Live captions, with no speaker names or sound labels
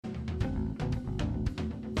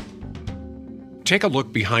Take a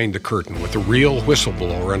look behind the curtain with the real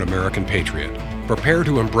whistleblower and American patriot. Prepare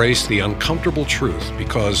to embrace the uncomfortable truth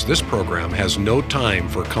because this program has no time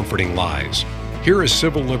for comforting lies. Here is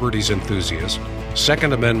civil liberties enthusiast,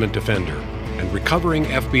 Second Amendment defender, and recovering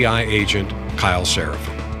FBI agent Kyle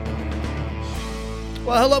Seraphin.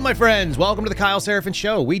 Well, hello, my friends. Welcome to the Kyle Seraphin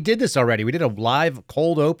Show. We did this already. We did a live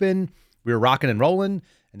cold open. We were rocking and rolling,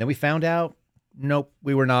 and then we found out, nope,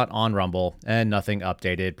 we were not on Rumble, and nothing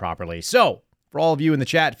updated properly. So, for all of you in the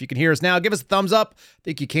chat, if you can hear us now, give us a thumbs up. I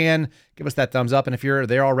think you can. Give us that thumbs up. And if you're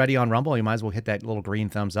there already on Rumble, you might as well hit that little green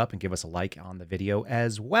thumbs up and give us a like on the video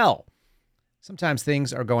as well. Sometimes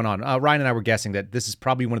things are going on. Ryan and I were guessing that this is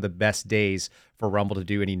probably one of the best days for Rumble to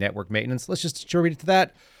do any network maintenance. Let's just attribute it to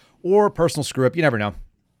that. Or personal screw up. You never know.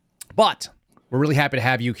 But we're really happy to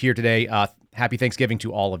have you here today. Happy Thanksgiving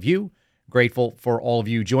to all of you. Grateful for all of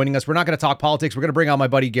you joining us. We're not going to talk politics. We're going to bring on my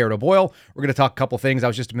buddy Garrett O'Boyle. We're going to talk a couple things. I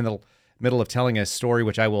was just in the middle of telling a story,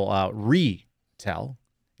 which I will retell.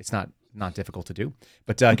 It's not difficult to do.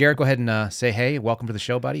 But Garrett, go ahead and say hey. Welcome to the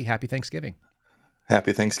show, buddy. Happy Thanksgiving.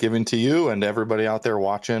 Happy Thanksgiving to you and everybody out there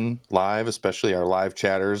watching live, especially our live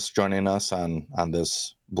chatters joining us on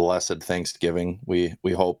this blessed Thanksgiving. We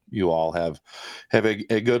hope you all have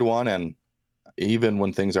a good one, and even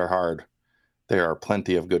when things are hard, there are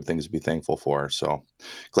plenty of good things to be thankful for. So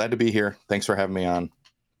glad to be here. Thanks for having me on.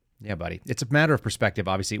 Yeah, buddy. It's a matter of perspective,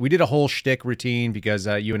 obviously. We did a whole shtick routine because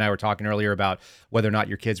you and I were talking earlier about whether or not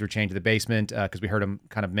your kids were chained to the basement because we heard them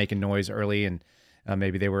kind of making noise early, and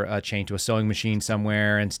maybe they were chained to a sewing machine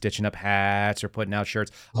somewhere and stitching up hats or putting out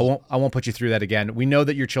shirts. I won't put you through that again. We know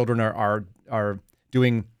that your children are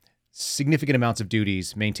doing significant amounts of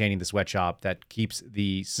duties maintaining the sweatshop that keeps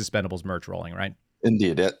the Suspendables merch rolling, right?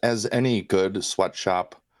 Indeed. As any good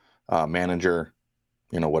sweatshop manager,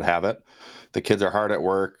 would have it. The kids are hard at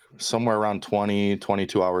work, somewhere around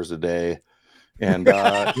 22 hours a day. And,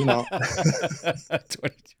 22 hours a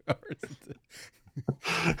day.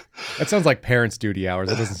 That sounds like parents' duty hours.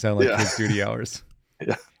 That doesn't sound like kids' duty hours.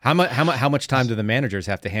 Yeah. How much time do the managers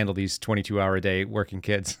have to handle these 22-hour-a-day working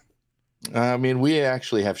kids? We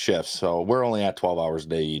actually have shifts, so we're only at 12 hours a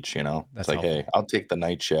day each. That's it's like, helpful. Hey, I'll take the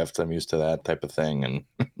night shift. I'm used to that type of thing. And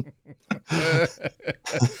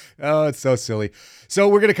oh, it's so silly. So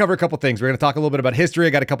we're going to cover a couple things. We're going to talk a little bit about history.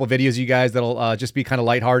 I got a couple of videos, you guys, that'll just be kind of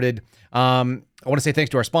lighthearted. I want to say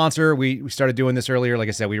thanks to our sponsor. We started doing this earlier. Like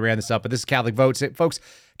I said, we ran this up, but this is Catholic Vote. Folks,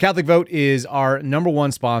 Catholic Vote is our number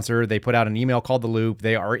one sponsor. They put out an email called The Loop.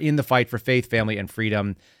 They are in the fight for faith, family, and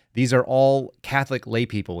freedom. These are all Catholic lay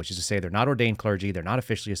people, which is to say they're not ordained clergy. They're not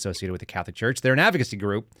officially associated with the Catholic Church. They're an advocacy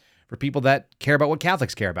group for people that care about what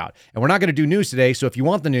Catholics care about. And we're not going to do news today, so if you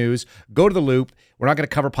want the news, go to The Loop. We're not going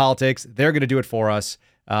to cover politics. They're going to do it for us.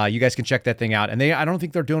 You guys can check that thing out. And I don't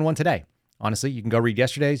think they're doing one today. Honestly, you can go read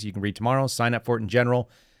yesterday's. You can read tomorrow's. Sign up for it in general.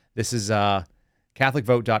 This is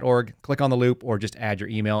CatholicVote.org. Click on The Loop or just add your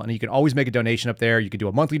email. And you can always make a donation up there. You can do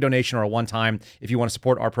a monthly donation or a one-time if you want to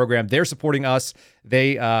support our program. They're supporting us.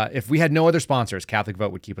 If we had no other sponsors, Catholic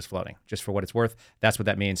Vote would keep us floating. Just for what it's worth, that's what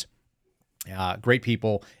that means. Great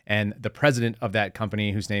people. And the president of that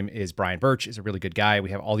company, whose name is Brian Birch, is a really good guy. We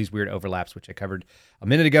have all these weird overlaps, which I covered a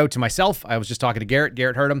minute ago to myself. I was just talking to Garrett.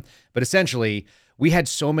 Garrett heard him. But essentially, we had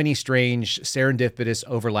so many strange serendipitous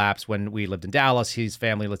overlaps when we lived in Dallas. His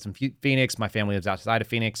family lives in Phoenix. My family lives outside of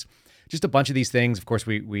Phoenix. Just a bunch of these things. Of course,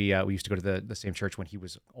 we used to go to the same church when he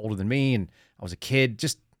was older than me and I was a kid.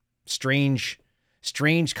 Just strange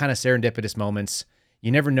kind of serendipitous moments.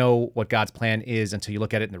 You never know what God's plan is until you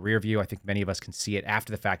look at it in the rear view. I think many of us can see it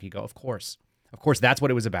after the fact. You go, of course, that's what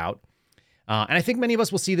it was about. And I think many of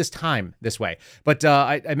us will see this time this way. But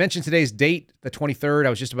I mentioned today's date, the 23rd. I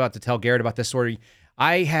was just about to tell Garrett about this story.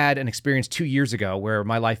 I had an experience 2 years ago where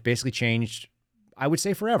my life basically changed, I would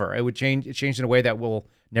say forever. It changed in a way that we'll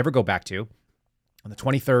never go back to. On the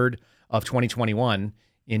 23rd of 2021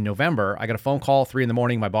 in November, I got a phone call, 3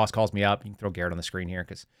 a.m. My boss calls me up. You can throw Garrett on the screen here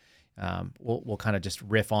because we'll kind of just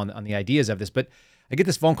riff on the ideas of this. But I get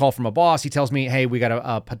this phone call from a boss. He tells me, hey, we got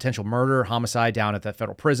a potential murder, homicide down at the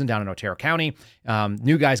federal prison down in Otero County.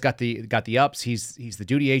 New guy's got the ups. He's the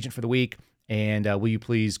duty agent for the week. And will you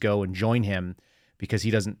please go and join him? Because he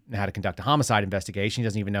doesn't know how to conduct a homicide investigation. He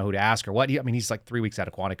doesn't even know who to ask or what. He's like 3 weeks out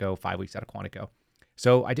of Quantico, 5 weeks out of Quantico.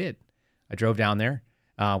 So I did. I drove down there.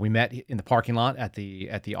 We met in the parking lot at the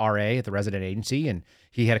RA, at the resident agency, and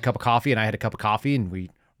he had a cup of coffee and I had a cup of coffee, and we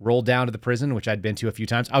rolled down to the prison, which I'd been to a few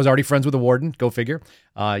times. I was already friends with the warden. Go figure.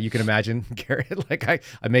 You can imagine, Garrett, like I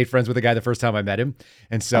made friends with the guy the first time I met him.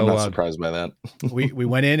 And so I'm not surprised by that. we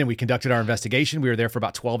went in and we conducted our investigation. We were there for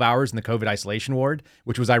about 12 hours in the COVID isolation ward,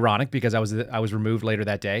 which was ironic because I was removed later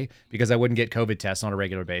that day because I wouldn't get COVID tests on a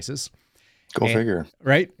regular basis. Go figure.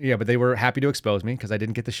 Right? Yeah, but they were happy to expose me because I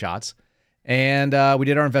didn't get the shots. And we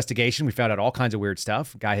did our investigation. We found out all kinds of weird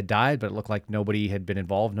stuff. Guy had died, but it looked like nobody had been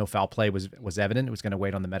involved. No foul play was evident. It was going to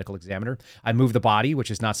wait on the medical examiner. I moved the body, which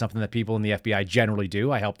is not something that people in the FBI generally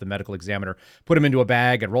do. I helped the medical examiner put him into a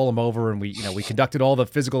bag and roll him over, and we conducted all the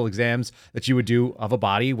physical exams that you would do of a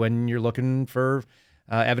body when you're looking for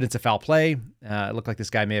evidence of foul play. It looked like this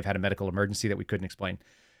guy may have had a medical emergency that we couldn't explain.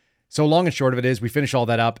 So long and short of it is we finish all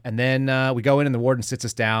that up, and then we go in and the warden sits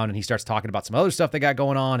us down and he starts talking about some other stuff they got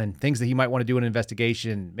going on and things that he might want to do in an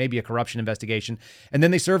investigation, maybe a corruption investigation. And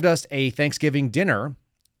then they served us a Thanksgiving dinner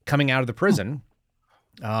coming out of the prison.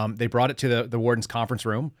 They brought it to the warden's conference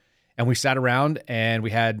room, and we sat around and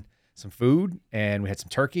we had some food and we had some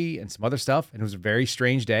turkey and some other stuff. And it was a very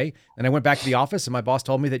strange day. And I went back to the office and my boss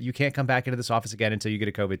told me that you can't come back into this office again until you get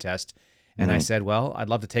a COVID test. And I said, well, I'd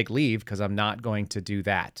love to take leave because I'm not going to do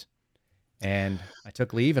that. And I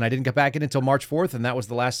took leave and I didn't get back in until March 4th. And that was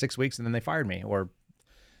the last 6 weeks. And then they fired me or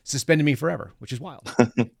suspended me forever, which is wild.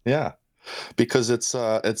 Yeah, because it's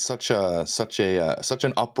such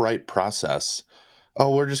an upright process.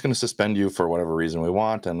 Oh, we're just going to suspend you for whatever reason we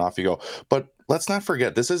want, and off you go. But let's not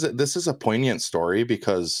forget, this is a poignant story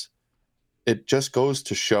because it just goes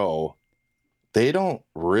to show they don't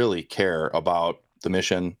really care about the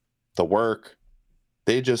mission, the work.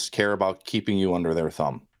 They just care about keeping you under their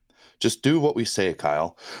thumb. Just do what we say,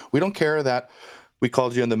 Kyle. We don't care that we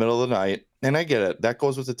called you in the middle of the night. And I get it. That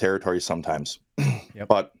goes with the territory sometimes. Yep.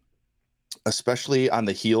 But especially on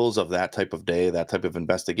the heels of that type of day, that type of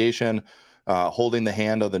investigation, holding the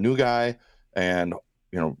hand of the new guy and,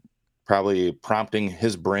 probably prompting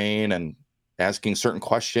his brain and asking certain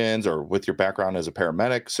questions, or with your background as a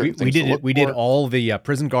paramedic, we did all the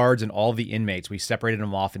prison guards and all the inmates. We separated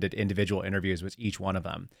them off and did individual interviews with each one of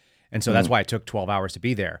them. And so that's why it took 12 hours to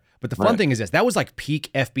be there. But the fun thing is that was like peak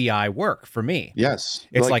FBI work for me. Yes.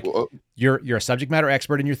 It's like you're a subject matter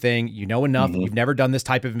expert in your thing. You know enough. You've never done this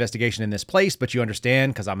type of investigation in this place, but you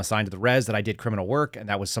understand because I'm assigned to the res that I did criminal work. And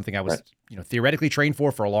that was something I was, theoretically trained for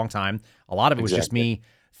a long time. A lot of it was just me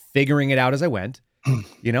figuring it out as I went,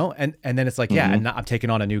 and then it's like, and I'm taking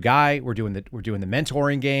on a new guy. We're doing the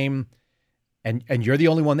mentoring game. And you're the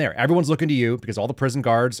only one there. Everyone's looking to you because all the prison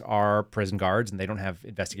guards are prison guards and they don't have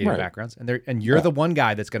investigative backgrounds. And you're the one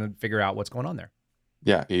guy that's going to figure out what's going on there.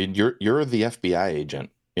 Yeah, you're the FBI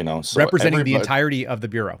agent, so representing the entirety of the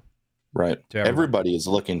bureau. Right. Everybody is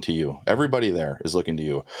looking to you. Everybody there is looking to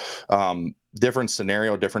you. Different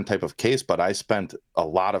scenario, different type of case, but I spent a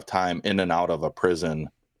lot of time in and out of a prison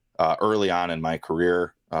early on in my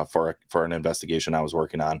career for an investigation I was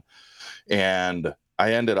working on, and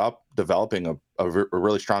I ended up developing a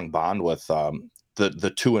really strong bond with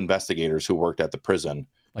the two investigators who worked at the prison.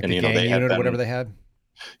 Like and, the gang unit or whatever they had?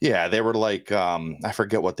 Yeah, they were like, I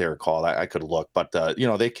forget what they were called. I could look. But,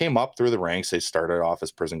 they came up through the ranks. They started off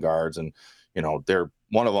as prison guards. And, they're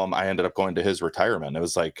one of them, I ended up going to his retirement. It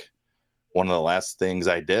was like one of the last things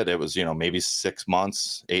I did. It was, maybe 6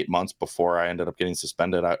 months, 8 months before I ended up getting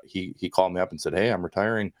suspended. He called me up and said, hey, I'm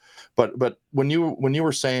retiring. But when you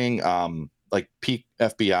were saying, like peak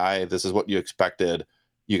FBI, this is what you expected.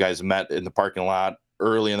 You guys met in the parking lot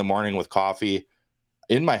early in the morning with coffee.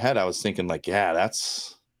 In my head, I was thinking like, yeah,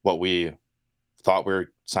 that's what we thought we were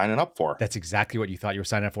signing up for. That's exactly what you thought you were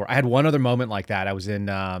signing up for. I had one other moment like that. I was in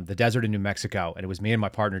the desert in New Mexico, and it was me and my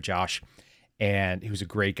partner, Josh, and he was a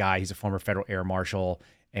great guy. He's a former federal air marshal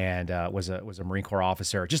and was a Marine Corps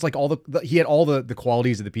officer. Just like he had all the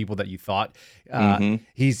qualities of the people that you thought.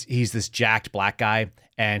 He's this jacked black guy,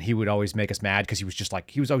 and he would always make us mad because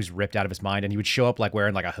he was always ripped out of his mind, and he would show up like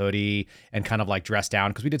wearing like a hoodie and kind of like dressed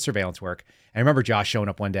down because we did surveillance work. And I remember Josh showing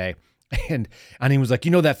up one day, and he was like,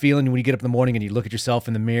 that feeling when you get up in the morning and you look at yourself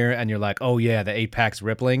in the mirror and you're like, oh yeah, the 8-pack's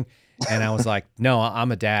rippling. And I was like, no,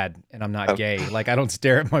 I'm a dad and I'm not gay. Like, I don't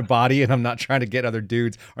stare at my body and I'm not trying to get other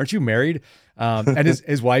dudes. Aren't you married? And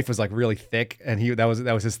his wife was like really thick, and that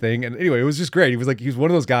was his thing. And anyway, it was just great. He was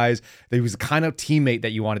one of those guys that he was the kind of teammate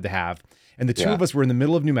that you wanted to have. And the two of us were in the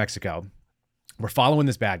middle of New Mexico. We're following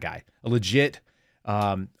this bad guy, a legit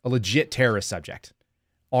terrorist subject,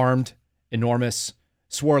 armed, enormous,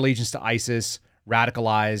 swore allegiance to ISIS,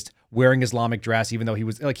 radicalized, wearing Islamic dress, even though he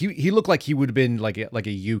was like, he looked like he would have been like a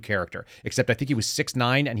U character, except I think he was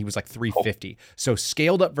 6'9" and he was like 350. So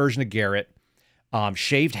scaled up version of Garrett,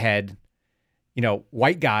 shaved head,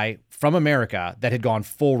 white guy from America that had gone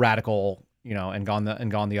full radical, and gone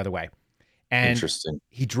the other way. And interesting.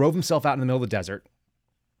 He drove himself out in the middle of the desert,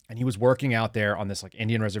 and he was working out there on this like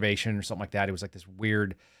Indian reservation or something like that. It was like this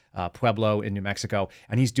weird pueblo in New Mexico,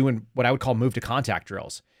 and he's doing what I would call move to contact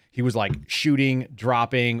drills. he was like shooting,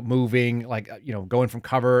 dropping, moving, like, going from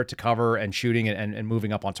cover to cover and shooting and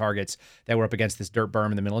moving up on targets that were up against this dirt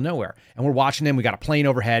berm in the middle of nowhere. And we're watching him. We got a plane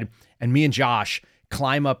overhead, and me and Josh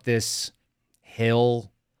climb up this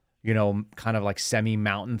hill, kind of like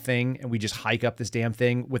semi-mountain thing. And we just hike up this damn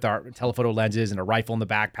thing with our telephoto lenses and a rifle in the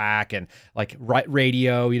backpack and like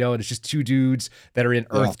radio, and it's just two dudes that are in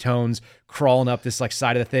earth tones crawling up this like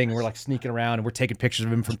side of the thing. And we're like sneaking around and we're taking pictures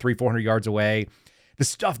of him from 300-400 yards away. The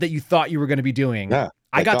stuff that you thought you were going to be doing. Yeah,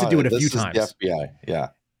 I got to do it a few this times. is the FBI. Yeah.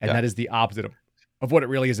 And that is the opposite of what it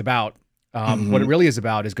really is about. What it really is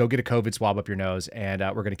about is go get a COVID swab up your nose and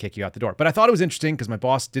we're going to kick you out the door. But I thought it was interesting because my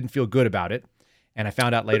boss didn't feel good about it. And I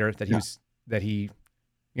found out later that he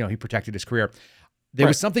protected his career. There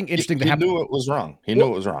was something interesting that happened. He knew it was wrong. He knew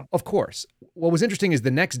it was wrong. Of course. What was interesting is the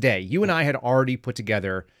next day, you and I had already put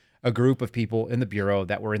together a group of people in the Bureau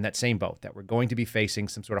that were in that same boat, that were going to be facing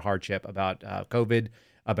some sort of hardship about COVID,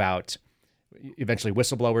 about eventually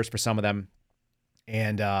whistleblowers for some of them.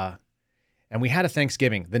 And we had a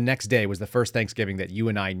Thanksgiving. The next day was the first Thanksgiving that you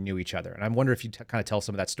and I knew each other. And I wonder if you kind of tell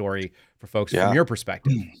some of that story for folks from your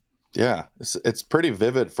perspective. Yeah, it's pretty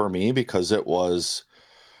vivid for me because it was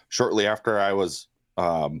shortly after I was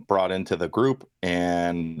brought into the group,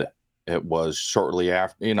 and it was shortly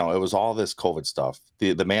after, it was all this COVID stuff.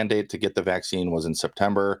 The mandate to get the vaccine was in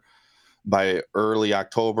September. By early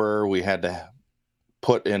October, we had to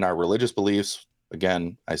put in our religious beliefs.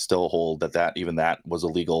 Again, I still hold that even that was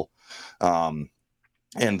illegal. And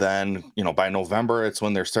then, by November, it's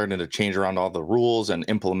when they're starting to change around all the rules and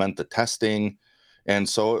implement the testing. And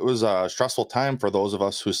so it was a stressful time for those of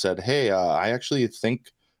us who said, hey, I actually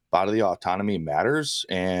think bodily autonomy matters.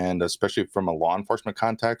 And especially from a law enforcement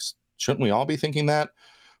context, shouldn't we all be thinking that?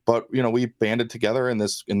 But, we banded together in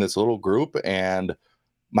this little group, and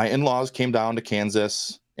my in-laws came down to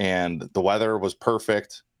Kansas and the weather was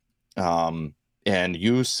perfect. And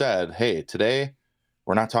you said, hey, today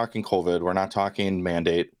we're not talking COVID. We're not talking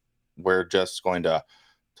mandate. We're just going to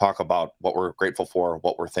talk about what we're grateful for,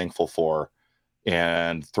 what we're thankful for,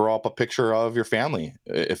 and throw up a picture of your family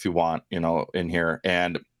if you want, in here.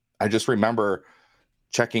 And I just remember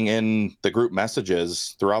checking in the group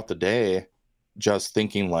messages throughout the day, just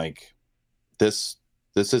thinking like, this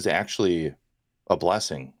is actually a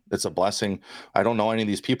blessing. It's a blessing. I don't know any of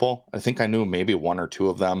these people. I think I knew maybe one or two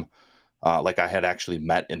of them. Like I had actually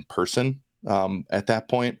met in person at that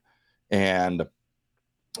point. And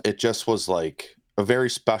it just was like a very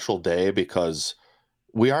special day because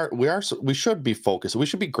we should be focused. We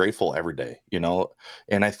should be grateful every day,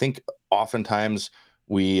 and I think oftentimes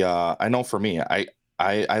I know for me,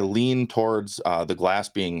 I lean towards the glass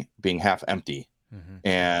being half empty.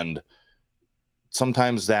 And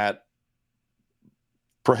sometimes that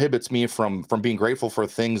prohibits me from being grateful for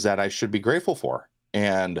things that I should be grateful for.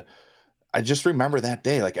 And I just remember that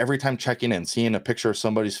day, like every time checking in, seeing a picture of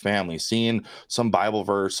somebody's family, seeing some Bible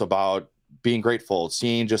verse about being grateful,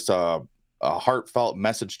 seeing just a heartfelt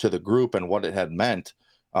message to the group and what it had meant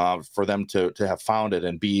for them to have found it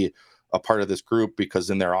and be a part of this group, because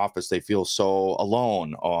in their office they feel so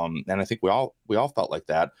alone. And I think we all felt like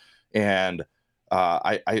that. And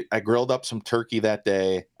I grilled up some turkey that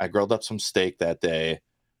day. I grilled up some steak that day.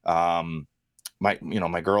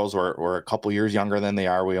 My girls were a couple years younger than they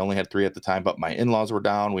are. We only had 3 at the time, but my in-laws were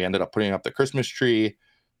down. We ended up putting up the Christmas tree.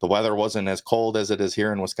 The weather wasn't as cold as it is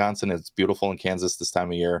here in Wisconsin. It's beautiful in Kansas this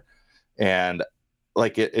time of year. And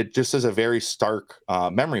like it just is a very stark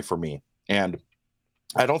memory for me. And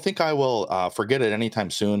I don't think I will forget it anytime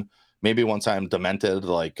soon. Maybe once I'm demented,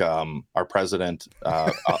 like our president,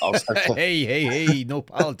 I'll start to... Hey, no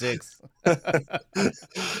politics.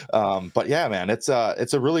 But yeah, man, it's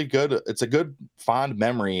a good fond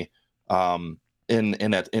memory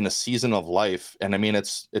in a season of life. And I mean,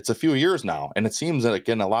 it's a few years now, and it seems like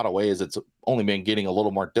in a lot of ways it's only been getting a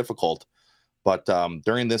little more difficult. But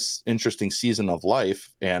during this interesting season of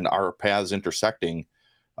life and our paths intersecting,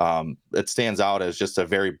 it stands out as just a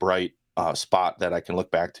very bright spot that I can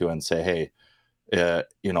look back to and say, hey,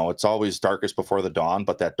 it's always darkest before the dawn,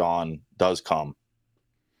 but that dawn does come.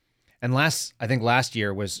 And I think last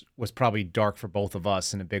year was probably dark for both of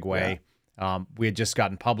us in a big way. Yeah. We had just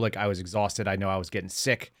gotten public. I was exhausted. I know I was getting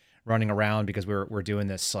sick running around because we're doing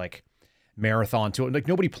this like marathon tour. Like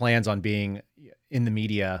nobody plans on being in the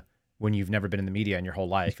media when you've never been in the media in your whole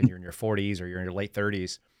life and you're in your 40s or you're in your late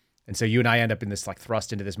 30s. And so you and I end up in this like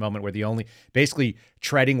thrust into this moment where the only basically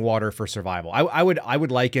treading water for survival. I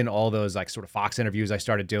would liken all those like sort of Fox interviews I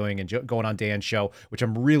started doing and going on Dan's show, which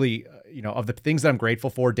I'm really, of the things that I'm grateful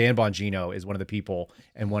for, Dan Bongino is one of the people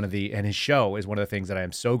and his show is one of the things that I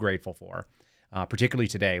am so grateful for. particularly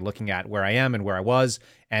today, looking at where I am and where I was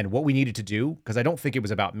and what we needed to do. Because I don't think it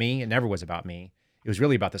was about me. It never was about me. It was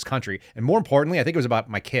really about this country. And more importantly, I think it was about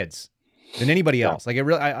my kids than anybody else. Like,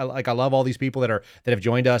 I love all these people that have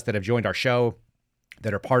joined us, that have joined our show,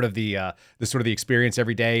 that are part of the sort of the experience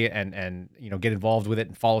every day, and get involved with it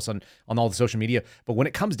and follow us on all the social media. But when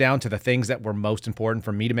it comes down to the things that were most important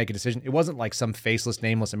for me to make a decision, it wasn't like some faceless,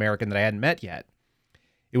 nameless American that I hadn't met yet.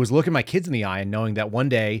 It was looking my kids in the eye and knowing that one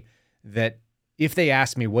day, that if they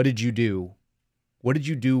asked me, what did you do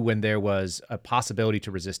when there was a possibility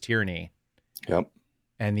to resist tyranny? Yep.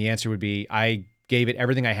 And the answer would be, I gave it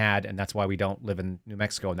everything I had, and that's why we don't live in New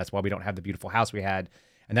Mexico, and that's why we don't have the beautiful house we had.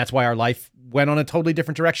 And that's why our life went on a totally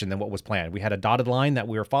different direction than what was planned. We had a dotted line that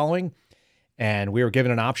we were following, and we were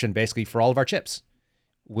given an option basically for all of our chips.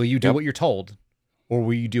 Will you do what you're told, or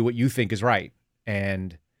will you do what you think is right?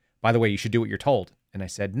 And by the way, you should do what you're told. And I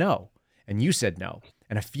said no. And you said no.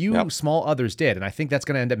 And a few small others did. And I think that's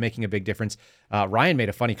going to end up making a big difference. Ryan made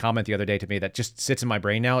a funny comment the other day to me that just sits in my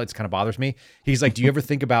brain now. It's kind of bothers me. He's like, do you ever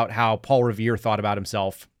think about how Paul Revere thought about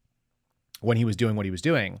himself when he was doing what he was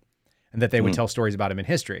doing, and that they would tell stories about him in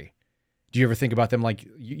history? Do you ever think about them like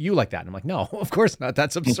you like that? And I'm like, no, of course not.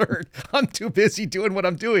 That's absurd. I'm too busy doing what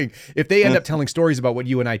I'm doing. If they end up telling stories about what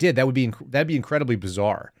you and I did, that'd be incredibly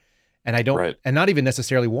bizarre. And I don't, and not even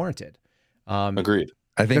necessarily warranted. Agreed.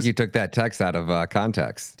 I think you took that text out of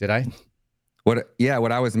context. Did I? What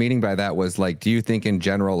I was meaning by that was, like, do you think in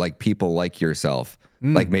general, like, people like yourself,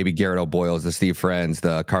 like maybe Garrett O'Boyles, the Steve Friends,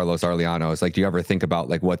 the Carlos Arleanos, like, do you ever think about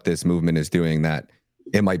like what this movement is doing, that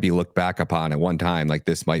it might be looked back upon at one time, like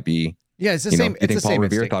this might be? Yeah, it's the same. You think Paul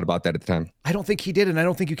Revere thought about that at the time? I don't think he did, and I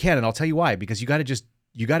don't think you can, and I'll tell you why. Because you got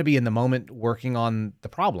to be in the moment working on the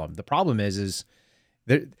problem. The problem is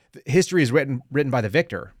that history is written by the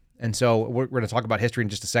victor. And so we're going to talk about history in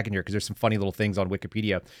just a second here, because there's some funny little things on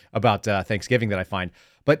Wikipedia about Thanksgiving that I find.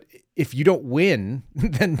 But if you don't win,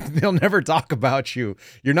 then they'll never talk about you.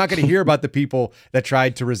 You're not going to hear about the people that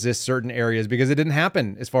tried to resist certain areas, because it didn't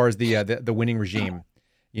happen as far as the winning regime,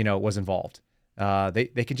 was involved.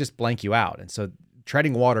 They can just blank you out. And so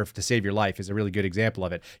treading water to save your life is a really good example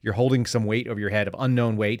of it. You're holding some weight over your head, of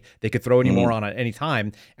unknown weight. They could throw any more on at any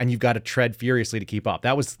time, and you've got to tread furiously to keep up.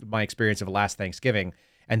 That was my experience of last Thanksgiving.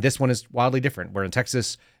 And this one is wildly different. We're in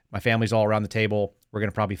Texas. My family's all around the table. We're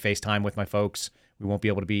going to probably FaceTime with my folks. We won't be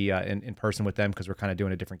able to be in person with them, because we're kind of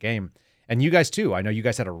doing a different game. And you guys too. I know you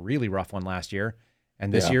guys had a really rough one last year,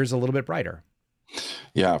 and this year's a little bit brighter.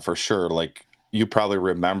 Yeah, for sure. Like, you probably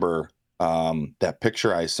remember that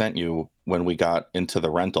picture I sent you when we got into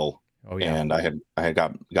the rental. Oh yeah. And I had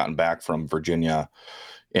gotten back from Virginia,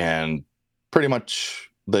 and pretty much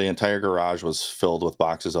the entire garage was filled with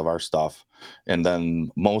boxes of our stuff. And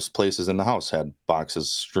then most places in the house had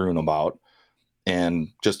boxes strewn about. And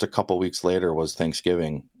just a couple weeks later was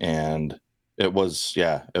Thanksgiving. And it was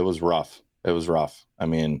rough. It was rough. I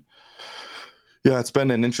mean, yeah, it's been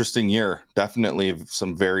an interesting year. Definitely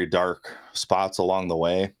some very dark spots along the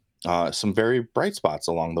way. Some very bright spots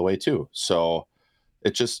along the way too. So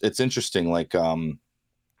it's interesting. Like, my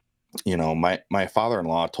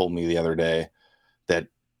father-in-law told me the other day that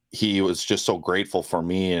he was just so grateful for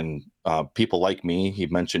me and people like me. He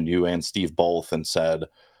mentioned you and Steve both, and said,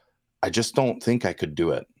 I just don't think I could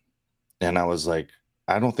do it. And I was like,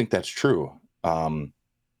 I don't think that's true.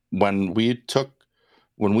 When we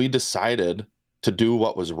decided to do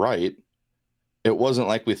what was right, it wasn't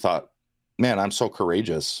like we thought, man, I'm so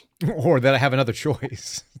courageous, or that I have another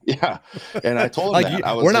choice. Yeah. And I told him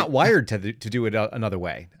that. We're not wired to do it another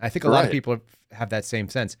way. I think a lot of people have that same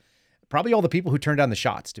sense. Probably all the people who turned down the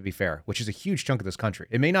shots, to be fair, which is a huge chunk of this country.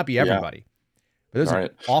 It may not be everybody, but there's an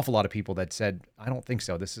awful lot of people that said, I don't think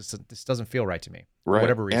so. This doesn't feel right to me, for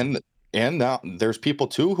whatever reason. And now there's people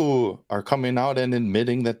too who are coming out and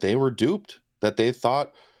admitting that they were duped, that they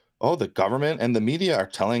thought, oh, the government and the media are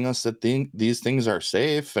telling us that these things are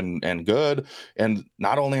safe and good. And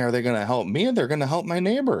not only are they going to help me, they're going to help my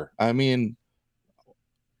neighbor. I mean,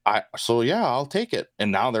 I'll take it.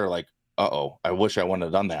 And now they're like, uh-oh, I wish I wouldn't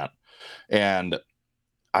have done that. And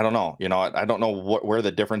I don't know, I don't know where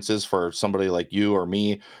the difference is for somebody like you or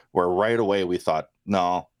me, where right away we thought,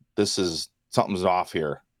 no, something's off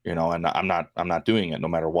here, and I'm not doing it no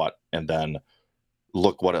matter what. And then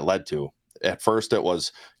look what it led to. At first it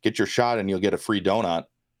was, get your shot and you'll get a free donut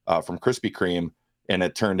from Krispy Kreme. And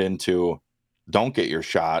it turned into, don't get your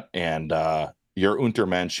shot, and you're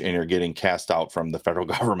Untermensch, and you're getting cast out from the federal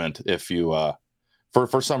government if you,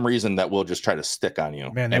 for some reason that will just try to stick on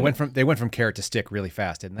you. Man, they went from carrot to stick really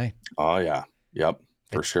fast, didn't they? Oh yeah. Yep.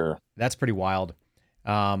 For sure. That's pretty wild.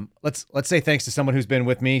 Let's say thanks to someone who's been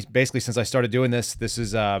with me basically since I started doing this. This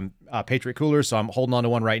is Patriot Coolers, so I'm holding on to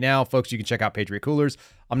one right now. Folks, you can check out Patriot Coolers.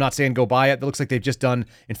 I'm not saying go buy it. It looks like they've just done,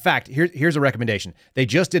 in fact, here's a recommendation. They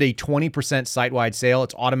just did a 20% site-wide sale.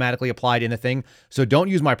 It's automatically applied in the thing. So don't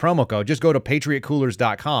use my promo code. Just go to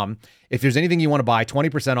patriotcoolers.com. If there's anything you want to buy,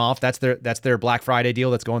 20% off. That's their Black Friday deal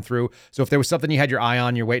that's going through. So if there was something you had your eye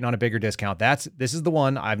on, you're waiting on a bigger discount, this is the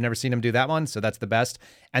one. I've never seen them do that one, so that's the best.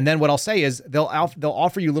 And then what I'll say is they'll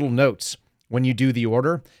offer you little notes when you do the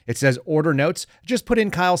order. It says order notes. Just put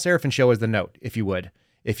in Kyle Seraphin Show as the note, if you would.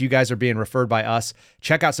 If you guys are being referred by us,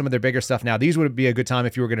 check out some of their bigger stuff now. These would be a good time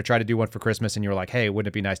if you were going to try to do one for Christmas and you were like, hey, wouldn't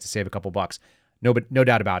it be nice to save a couple bucks? No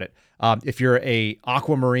doubt about it. If you're a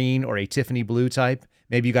aquamarine or a Tiffany blue type,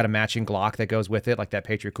 maybe you got a matching Glock that goes with it, like that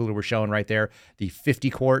Patriot Cooler we're showing right there, the 50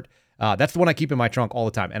 quart. That's the one I keep in my trunk all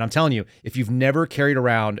the time. And I'm telling you, if you've never carried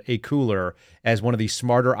around a cooler as one of these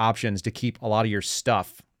smarter options to keep a lot of your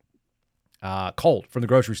stuff cold from the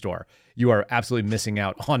grocery store, you are absolutely missing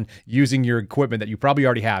out on using your equipment that you probably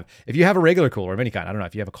already have. If you have a regular cooler of any kind, I don't know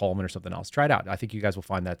if you have a Coleman or something else, try it out. I think you guys will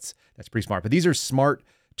find that's pretty smart. But these are smart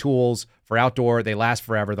tools for outdoor. They last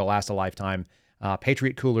forever. They'll last a lifetime.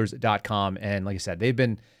 PatriotCoolers.com. And like I said, they've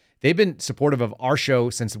been supportive of our show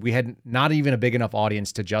since we had not even a big enough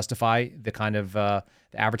audience to justify the kind of the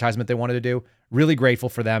advertisement they wanted to do. Really grateful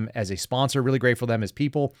for them as a sponsor, really grateful for them as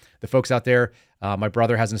people. The folks out there, my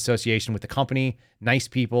brother has an association with the company, nice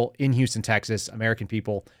people in Houston, Texas, American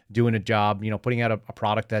people doing a job, putting out a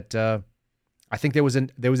product that I think there was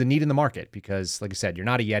a need in the market because, like I said, you're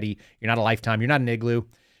not a Yeti, you're not a Lifetime, you're not an Igloo,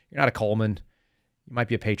 you're not a Coleman, you might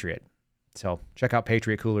be a Patriot. So check out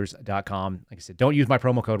patriotcoolers.com. Like I said, don't use my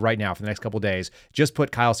promo code right now for the next couple of days. Just put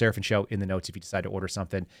Kyle Seraphin Show in the notes if you decide to order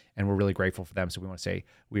something, and we're really grateful for them. So we want to say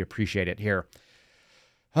we appreciate it here.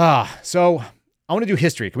 So I want to do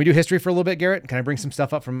history. Can we do history for a little bit, Garrett? Can I bring some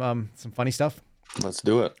stuff up from some funny stuff? Let's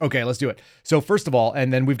do it. Okay, let's do it. So first of all,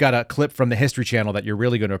 and then we've got a clip from the History Channel that you're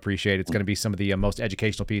really going to appreciate. It's going to be some of the most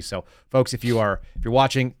educational piece. So folks, if you're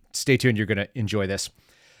watching, stay tuned. You're going to enjoy this.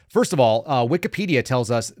 First of all, Wikipedia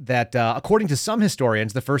tells us that according to some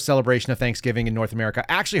historians, the first celebration of Thanksgiving in North America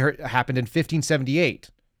actually happened in 1578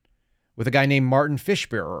 with a guy named Martin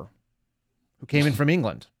Fishbearer who came in from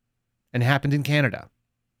England and happened in Canada.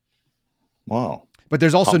 Wow. But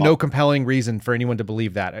there's also no compelling reason for anyone to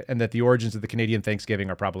believe that and that the origins of the Canadian Thanksgiving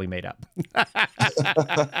are probably made up. Thanks,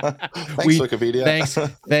 Wikipedia.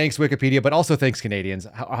 Thanks, Wikipedia, but also thanks, Canadians.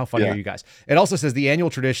 How funny are you guys? It also says the annual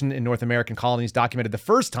tradition in North American colonies documented the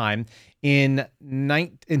first time in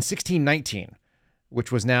 1619,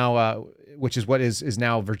 which is what is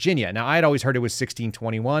now Virginia. Now, I had always heard it was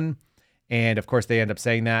 1621. And of course, they end up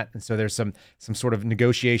saying that. And so there's some sort of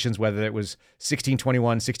negotiations, whether it was 1621,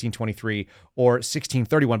 1623, or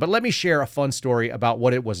 1631. But let me share a fun story about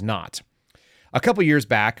what it was not. A couple years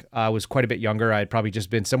back, I was quite a bit younger. I had probably just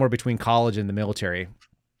been somewhere between college and the military.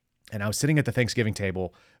 And I was sitting at the Thanksgiving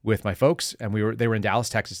table with my folks, and they were in Dallas,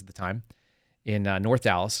 Texas at the time, in North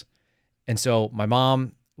Dallas. And so my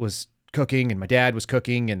mom was cooking, and my dad was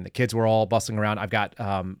cooking, and the kids were all bustling around.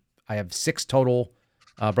 I have 6 total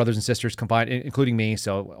brothers and sisters combined, including me.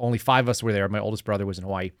 So only 5 of us were there. My oldest brother was in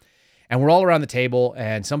Hawaii. And we're all around the table,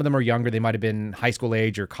 and some of them are younger. They might have been high school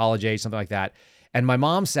age or college age, something like that. And my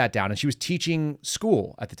mom sat down, and she was teaching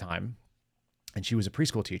school at the time, and she was a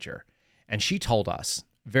preschool teacher. And she told us,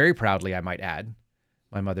 very proudly, I might add,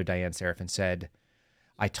 my mother, Diane Seraphin, said,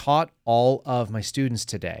 I taught all of my students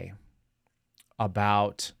today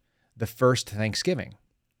about the first Thanksgiving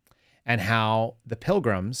and how the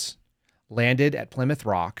Pilgrims landed at Plymouth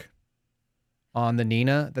Rock on the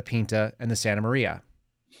Nina, the Pinta, and the Santa Maria.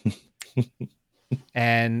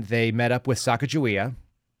 And they met up with Sacagawea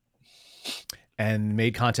and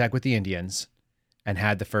made contact with the Indians and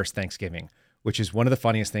had the first Thanksgiving, which is one of the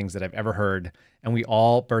funniest things that I've ever heard. And we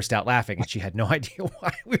all burst out laughing, and she had no idea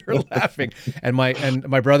why we were laughing. And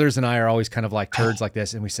my brothers and I are always kind of like turds like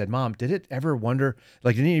this. And we said, Mom, did it ever wonder,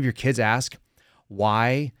 like, did any of your kids ask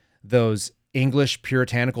why those English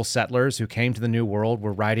puritanical settlers who came to the New World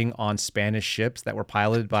were riding on Spanish ships that were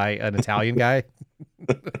piloted by an Italian guy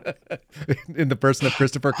in the person of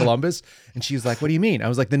Christopher Columbus? And she was like, what do you mean? I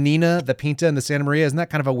was like, the Nina, the Pinta, and the Santa Maria, isn't that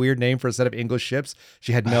kind of a weird name for a set of English ships?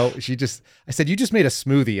 I said, you just made a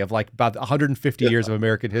smoothie of like about 150 years of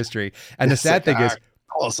American history. And the sad thing is,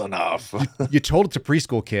 close enough. you told it to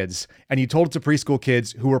preschool kids, and you told it to preschool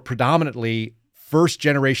kids who were predominantly first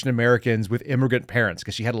generation Americans with immigrant parents,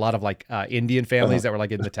 because she had a lot of like Indian families that were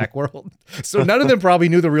like in the tech world. So none of them probably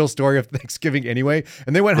knew the real story of Thanksgiving anyway.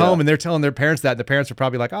 And they went home and they're telling their parents that, and the parents were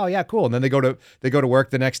probably like, oh yeah, cool. And then they go to work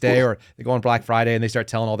the next day, or they go on Black Friday and they start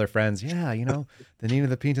telling all their friends, yeah, the Nina,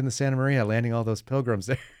 the Pinta, and the Santa Maria landing all those Pilgrims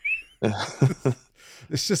there.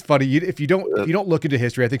 It's just funny. If you don't look into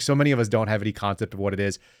history, I think so many of us don't have any concept of what it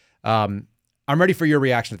is. I'm ready for your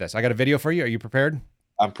reaction to this. I got a video for you. Are you prepared?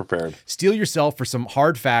 I'm prepared. Steel yourself for some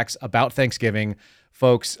hard facts about Thanksgiving,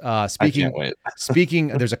 folks. I can't wait. Speaking,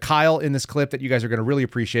 there's a Kyle in this clip that you guys are going to really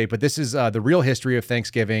appreciate, but this is the real history of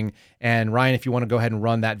Thanksgiving. And Ryan, if you want to go ahead and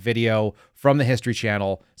run that video from the History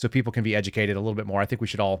Channel so people can be educated a little bit more, I think we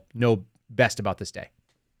should all know best about this day.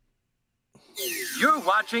 You're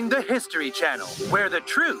watching the History Channel, where the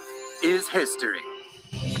truth is history.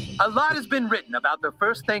 A lot has been written about the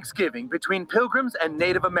first Thanksgiving between Pilgrims and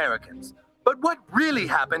Native Americans. But what really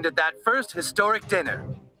happened at that first historic dinner?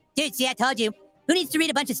 Dude, see, I told you. Who needs to read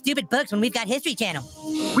a bunch of stupid books when we've got History Channel?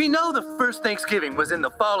 We know the first Thanksgiving was in the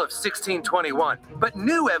fall of 1621, but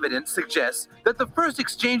new evidence suggests that the first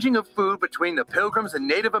exchanging of food between the Pilgrims and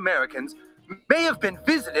Native Americans may have been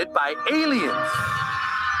visited by aliens.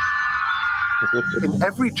 In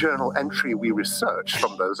every journal entry we researched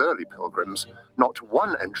from those early pilgrims, not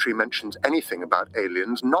one entry mentions anything about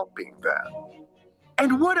aliens not being there.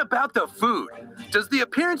 And what about the food? Does the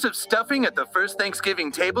appearance of stuffing at the first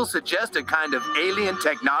Thanksgiving table suggest a kind of alien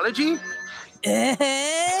technology?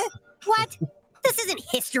 What? This isn't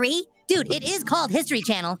history. Dude, it is called History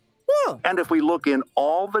Channel. Woo. And if we look in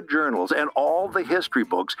all the journals and all the history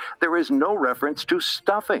books, there is no reference to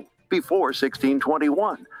stuffing before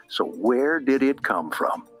 1621. So where did it come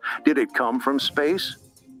from? Did it come from space?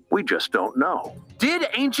 We just don't know. Did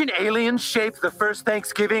ancient aliens shape the first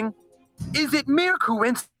Thanksgiving? Is it mere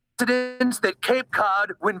coincidence that Cape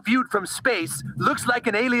Cod, when viewed from space, looks like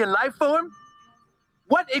an alien life form?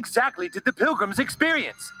 What exactly did the Pilgrims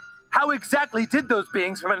experience? How exactly did those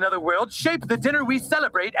beings from another world shape the dinner we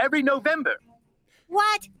celebrate every November?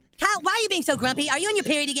 What? Kyle, why are you being so grumpy? Are you on your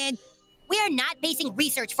period again? We are not basing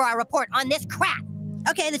research for our report on this crap.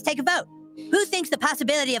 Okay, let's take a vote. Who thinks the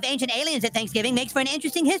possibility of ancient aliens at Thanksgiving makes for an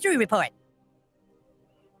interesting history report?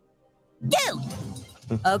 You!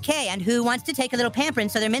 Okay, and who wants to take a little pampering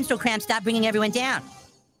so their menstrual cramps stop bringing everyone down?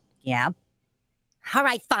 Yeah. All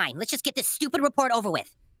right, fine. Let's just get this stupid report over with.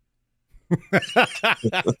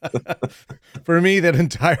 For me, that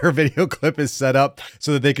entire video clip is set up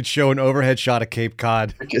so that they could show an overhead shot of Cape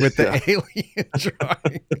Cod with the alien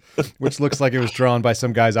drawing, which looks like it was drawn by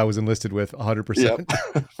some guys I was enlisted with 100%.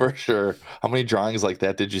 Yep, for sure. How many drawings like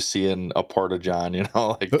that did you see in a Porta-John,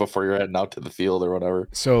 like before you're heading out to the field or whatever?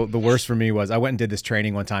 So the worst for me was I went and did this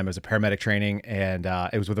training one time. It was a paramedic training, and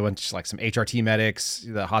it was with a bunch like some HRT medics,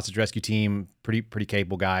 the hostage rescue team, pretty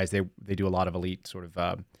capable guys. They do a lot of elite sort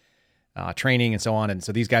of training and so on. And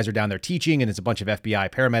so these guys are down there teaching, and it's a bunch of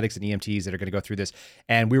FBI paramedics and EMTs that are going to go through this.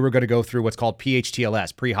 And we were going to go through what's called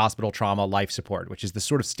PHTLS, pre-hospital trauma life support, which is the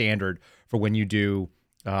sort of standard for when you do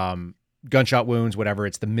gunshot wounds, whatever.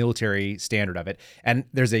 It's the military standard of it. And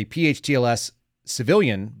there's a PHTLS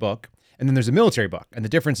civilian book, and then there's a military book. And the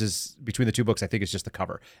difference is between the two books, I think, is just the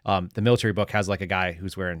cover. The military book has like a guy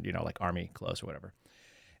who's wearing, like army clothes or whatever.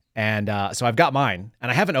 And so I've got mine,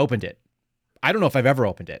 and I haven't opened it. I don't know if I've ever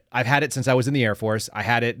opened it. I've had it since I was in the Air Force. I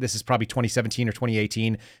had it, this is probably 2017 or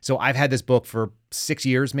 2018. So I've had this book for 6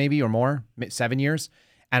 years maybe or more, 7 years,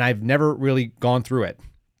 and I've never really gone through it.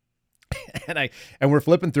 and we're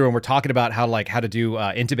flipping through and we're talking about how to do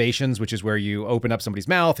intubations, which is where you open up somebody's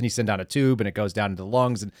mouth and you send down a tube and it goes down into the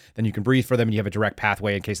lungs, and then you can breathe for them and you have a direct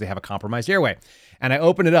pathway in case they have a compromised airway. And I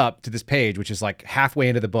open it up to this page, which is like halfway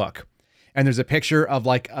into the book. And there's a picture of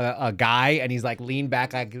like a guy, and he's like leaned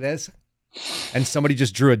back like this. And somebody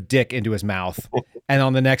just drew a dick into his mouth. And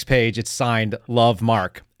on the next page, it's signed Love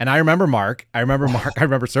Mark. And I remember Mark. I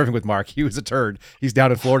remember serving with Mark. He was a turd. He's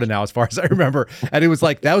down in Florida now, as far as I remember. And it was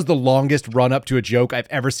like, that was the longest run up to a joke I've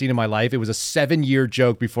ever seen in my life. It was a 7-year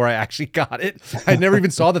joke before I actually got it. I never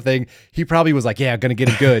even saw the thing. He probably was like, yeah, I'm going to get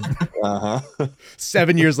him good.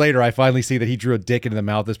 7 years later, I finally see that he drew a dick into the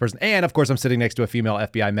mouth of this person. And of course, I'm sitting next to a female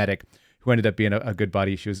FBI medic who ended up being a good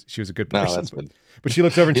buddy. She was a good person. No, that's good. But she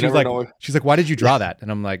looks over and she's like, why did you draw that?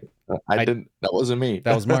 And I'm like, I didn't. That wasn't me.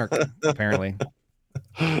 That was Mark, apparently,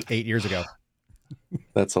 8 years ago.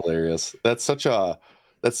 That's hilarious. That's such a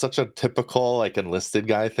typical like enlisted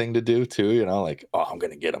guy thing to do too. Like, oh, I'm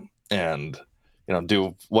gonna get him, and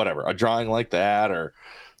do whatever, a drawing like that, or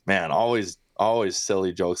man, always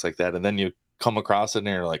silly jokes like that, and then you come across it and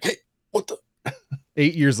you're like, hey, what the.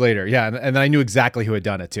 8 years later, yeah, and then I knew exactly who had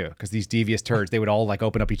done it too, because these devious turds, they would all like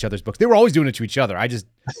open up each other's books. They were always doing it to each other.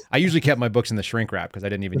 I usually kept my books in the shrink wrap because I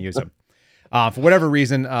didn't even use them. For whatever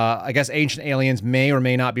reason, I guess ancient aliens may or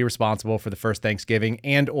may not be responsible for the first Thanksgiving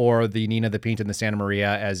and or the Nina, the Pinta, and the Santa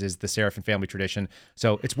Maria, as is the Seraphin family tradition.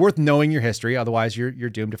 So it's worth knowing your history, otherwise you're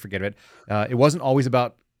doomed to forget it. It wasn't always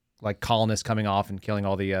about like colonists coming off and killing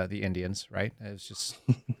all the Indians, right? It was just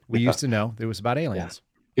we used to know it was about aliens.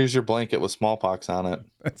 Here's your blanket with smallpox on it.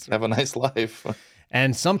 Have a nice life.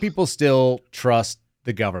 And some people still trust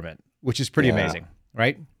the government, which is pretty amazing,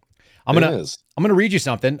 right? I'm gonna read you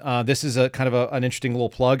something. This is a kind of an interesting little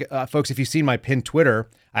plug, folks. If you've seen my pinned Twitter,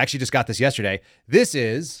 I actually just got this yesterday. This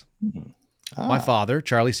is my father,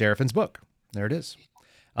 Charlie Serafin's book. There it is.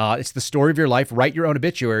 It's The Story of Your Life, Write Your Own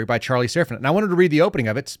Obituary by Charlie Serafin. And I wanted to read the opening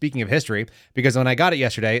of it, speaking of history, because when I got it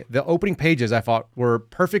yesterday, the opening pages I thought were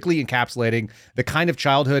perfectly encapsulating the kind of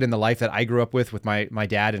childhood and the life that I grew up with my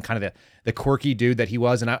dad and kind of the quirky dude that he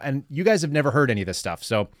was. And you guys have never heard any of this stuff.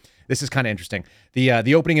 So this is kind of interesting.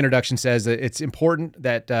 The opening introduction says that it's important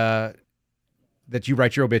that you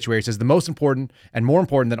write your obituary. It says the most important and more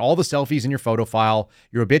important than all the selfies in your photo file,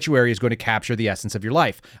 your obituary is going to capture the essence of your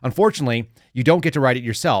life. Unfortunately, you don't get to write it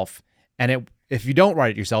yourself. And if you don't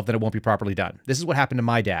write it yourself, then it won't be properly done. This is what happened to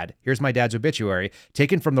my dad. Here's my dad's obituary,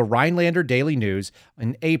 taken from the Rhinelander Daily News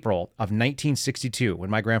in April of 1962, when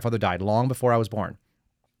my grandfather died, long before I was born.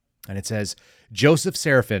 And it says, Joseph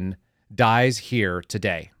Serafin dies here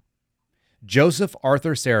today. Joseph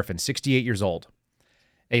Arthur Serafin, 68 years old.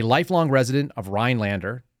 A lifelong resident of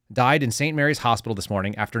Rhinelander, died in St. Mary's Hospital this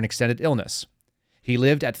morning after an extended illness. He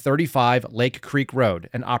lived at 35 Lake Creek Road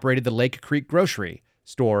and operated the Lake Creek Grocery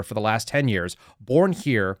Store for the last 10 years. Born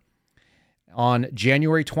here on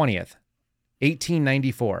January 20th,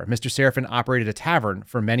 1894, Mr. Serafin operated a tavern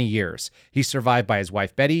for many years. He's survived by his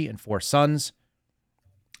wife Betty and 4 sons,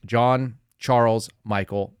 John, Charles,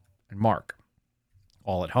 Michael, and Mark,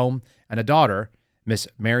 all at home, and a daughter, Miss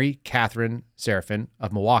Mary Catherine Serafin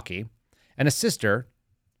of Milwaukee, and a sister,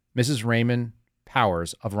 Mrs. Raymond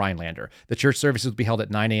Powers of Rhinelander. The church services will be held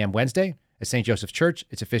at 9 a.m. Wednesday at St. Joseph's Church.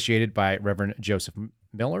 It's officiated by Reverend Joseph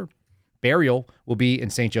Miller. Burial will be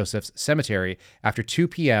in St. Joseph's Cemetery. After 2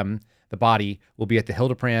 p.m., the body will be at the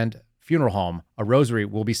Hildebrand Funeral Home. A rosary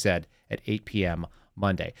will be said at 8 p.m.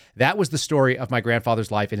 Monday. That was the story of my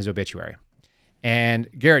grandfather's life in his obituary. And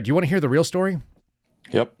Garrett, do you want to hear the real story?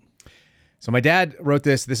 Yep. So my dad wrote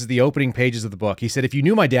this. This is the opening pages of the book. He said, if you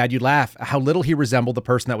knew my dad, you'd laugh how little he resembled the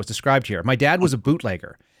person that was described here. My dad was a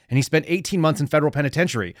bootlegger, and he spent 18 months in federal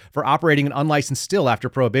penitentiary for operating an unlicensed still after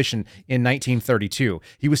Prohibition in 1932.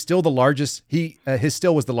 He was still the largest. His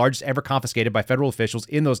still was the largest ever confiscated by federal officials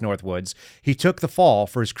in those North Woods. He took the fall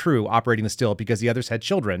for his crew operating the still because the others had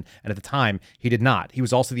children, and at the time, he did not. He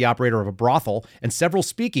was also the operator of a brothel and several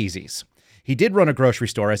speakeasies. He did run a grocery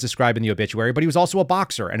store, as described in the obituary, but he was also a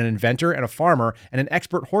boxer and an inventor and a farmer and an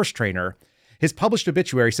expert horse trainer. His published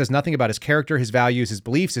obituary says nothing about his character, his values, his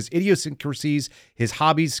beliefs, his idiosyncrasies, his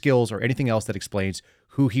hobbies, skills, or anything else that explains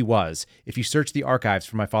who he was. If you search the archives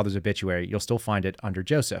for my father's obituary, you'll still find it under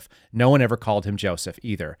Joseph. No one ever called him Joseph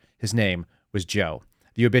either. His name was Joe.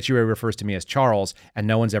 The obituary refers to me as Charles, and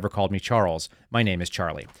no one's ever called me Charles. My name is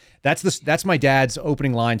Charlie. That's my dad's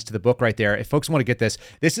opening lines to the book right there. If folks want to get this,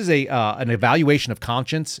 this is an evaluation of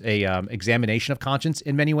conscience, examination of conscience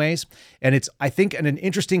in many ways, and it's, I think, an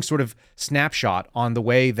interesting sort of snapshot on the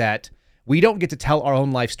way that we don't get to tell our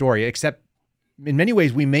own life story, except in many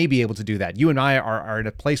ways we may be able to do that. You and I are in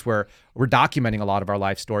a place where we're documenting a lot of our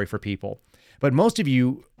life story for people, but most of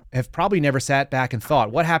you have probably never sat back and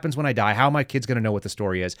thought, what happens when I die? How are my kids going to know what the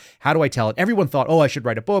story is? How do I tell it? Everyone thought, oh, I should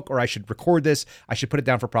write a book, or I should record this. I should put it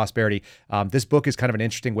down for posterity. This book is kind of an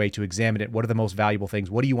interesting way to examine it. What are the most valuable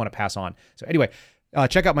things? What do you want to pass on? So anyway,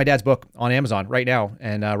 check out my dad's book on Amazon right now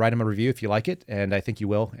and write him a review if you like it. And I think you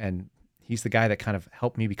will. And he's the guy that kind of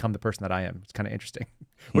helped me become the person that I am. It's kind of interesting.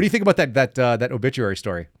 What do you think about that obituary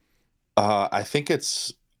story? I think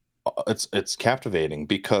it's captivating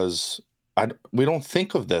because we don't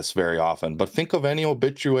think of this very often, but think of any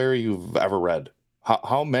obituary you've ever read.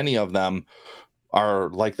 How many of them are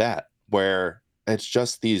like that, where it's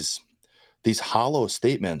just these hollow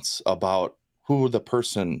statements about who the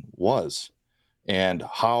person was and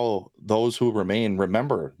how those who remain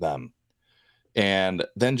remember them. And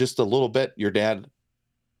then just a little bit, your dad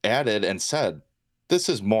added and said, this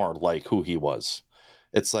is more like who he was.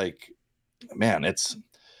 It's like, man, I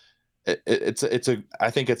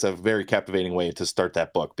think it's a very captivating way to start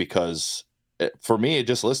that book, because for me,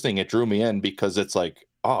 just listening, it drew me in, because it's like,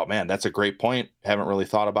 oh man, that's a great point. Haven't really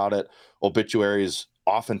thought about it. Obituaries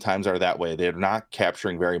oftentimes are that way. They're not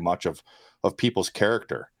capturing very much of people's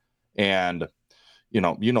character. And you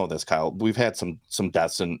know this, Kyle, we've had some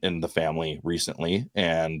deaths in the family recently.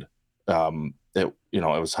 And it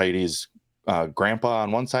was Heidi's grandpa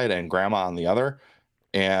on one side and grandma on the other.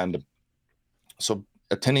 And so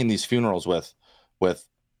attending these funerals with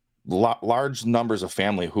large numbers of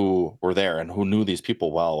family who were there and who knew these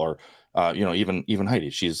people well, or even Heidi,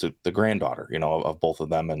 she's the granddaughter, of both of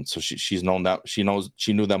them, and so she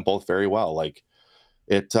knew them both very well. Like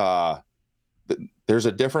it, there's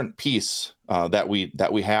a different piece that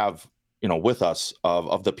we have, with us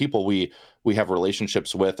of the people we have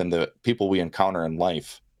relationships with and the people we encounter in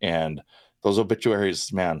life, and those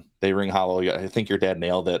obituaries, man, they ring hollow. I think your dad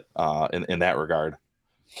nailed it in that regard.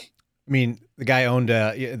 I mean, the guy owned,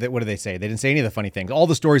 what do they say? They didn't say any of the funny things. All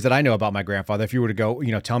the stories that I know about my grandfather, if you were to go,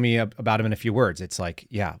 tell me about him in a few words, it's like,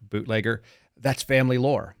 yeah, bootlegger, that's family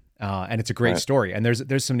lore. And it's a great story. And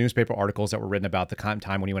there's some newspaper articles that were written about the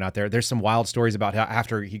time when he went out there. There's some wild stories about how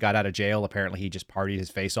after he got out of jail, apparently he just partied his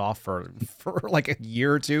face off for like a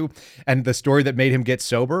year or two. And the story that made him get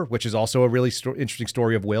sober, which is also a really interesting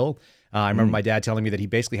story of Will. I remember my dad telling me that he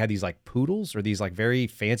basically had these like poodles or these like very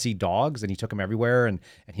fancy dogs, and he took them everywhere. And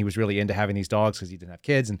he was really into having these dogs because he didn't have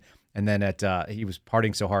kids. And then he was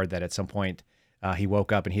partying so hard that at some point he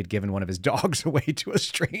woke up and he had given one of his dogs away to a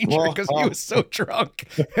stranger because he was so drunk.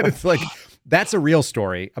 And it's like, that's a real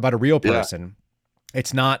story about a real person. Yeah.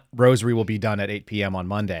 It's not rosary will be done at 8 p.m. on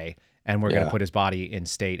Monday and we're going to put his body in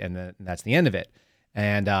state and that's the end of it.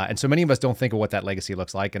 And so many of us don't think of what that legacy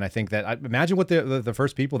looks like. And I think that imagine what the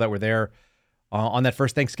first people that were there on that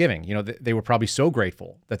first Thanksgiving, they were probably so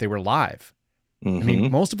grateful that they were alive. Mm-hmm. I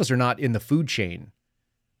mean, most of us are not in the food chain,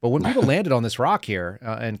 but when people landed on this rock here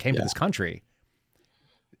and came to this country,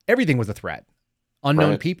 everything was a threat.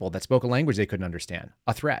 Unknown people that spoke a language they couldn't understand,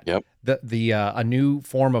 a threat. Yep. A new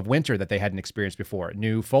form of winter that they hadn't experienced before,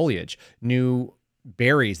 new foliage, new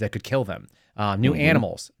berries that could kill them, new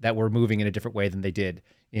animals that were moving in a different way than they did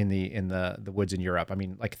in the woods in Europe. I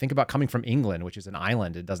mean, like think about coming from England, which is an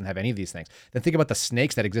island. It doesn't have any of these things. Then think about the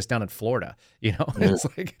snakes that exist down in Florida, It's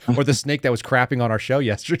like, or the snake that was crapping on our show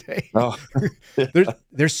yesterday. Oh.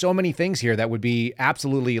 There's so many things here that would be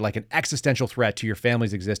absolutely like an existential threat to your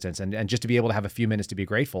family's existence. And just to be able to have a few minutes to be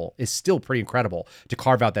grateful is still pretty incredible to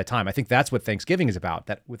carve out that time. I think that's what Thanksgiving is about,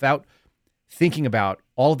 that without thinking about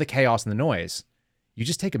all of the chaos and the noise, you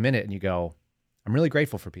just take a minute and you go, I'm really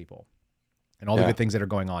grateful for people and all the good things that are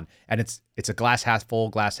going on. And it's a glass half full,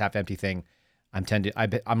 glass half empty thing.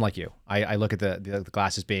 I'm like you. I look at the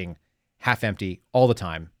glass as being half empty all the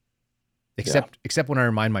time, except when I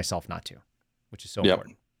remind myself not to, which is so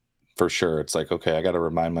important. For sure. It's like, okay, I got to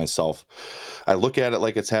remind myself. I look at it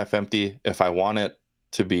like it's half empty. If I want it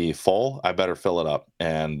to be full, I better fill it up.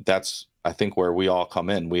 And that's, I think, where we all come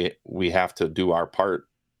in. We have to do our part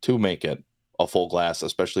to make it a full glass,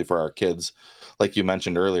 especially for our kids. Like you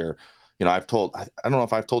mentioned earlier, I don't know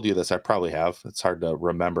if I've told you this. I probably have. It's hard to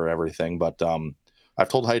remember everything, but I've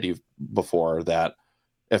told Heidi before that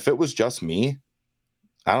if it was just me,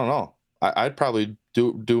 I don't know, I'd probably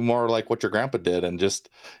do more like what your grandpa did and just,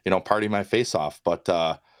 party my face off. But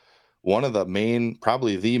one of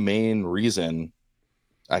probably the main reason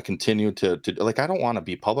I continue to like, I don't want to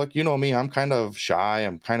be public. You know me, I'm kind of shy.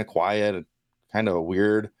 I'm kind of quiet, kind of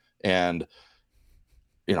weird. And,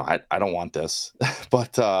 I don't want this,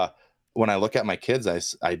 but when I look at my kids,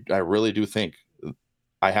 I really do think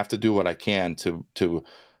I have to do what I can to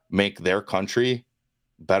make their country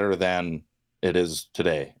better than it is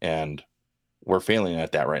today. And we're failing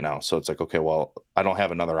at that right now. So it's like, okay, well, I don't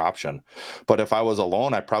have another option. But if I was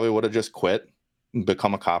alone, I probably would have just quit,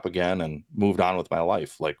 become a cop again, and moved on with my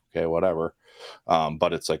life. Like, okay, whatever.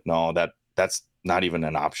 But it's like, no, that's not even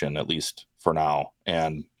an option, at least for now.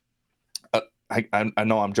 And I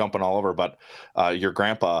know I'm jumping all over, but your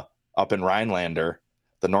grandpa up in Rhinelander,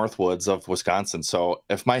 the Northwoods of Wisconsin. So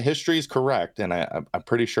if my history is correct, and I'm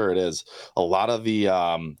pretty sure it is, a lot of the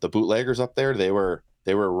bootleggers up there, they were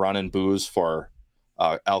running booze for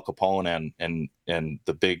Al Capone and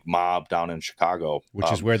the big mob down in Chicago, which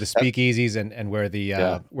is where the speakeasies and where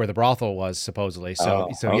the brothel was supposedly. So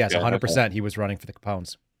yes, 100%, he was running for the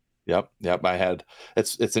Capones. Yep.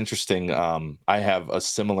 It's interesting. I have a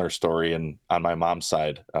similar story on my mom's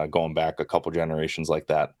side, going back a couple generations like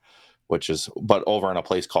that, but over in a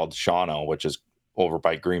place called Shawano, which is over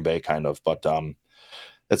by Green Bay kind of. But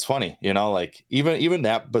it's funny, like even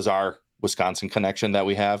that bizarre Wisconsin connection that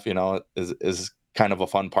we have, is kind of a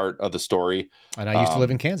fun part of the story. And I used to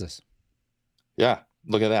live in Kansas. Yeah.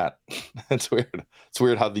 Look at that. It's weird. It's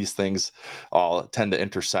weird how these things all tend to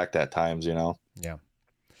intersect at times, Yeah.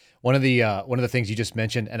 One of the things you just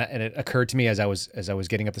mentioned, and it occurred to me as I was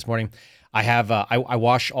getting up this morning, I have I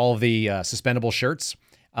wash all of the suspendable shirts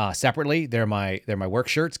separately. They're my work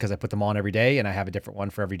shirts because I put them on every day, and I have a different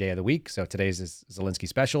one for every day of the week. So today's is Zelensky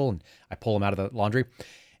special, and I pull them out of the laundry.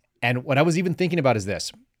 And what I was even thinking about is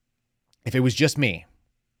this: if it was just me,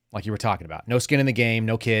 like you were talking about. No skin in the game,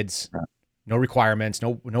 no kids, no requirements,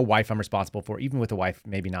 no wife I'm responsible for. Even with a wife,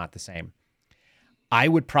 maybe not the same. I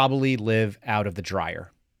would probably live out of the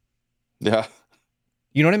dryer. Yeah.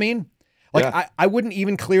 You know what I mean? Like Yeah. I wouldn't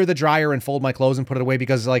even clear the dryer and fold my clothes and put it away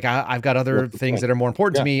because like I've got other things that are more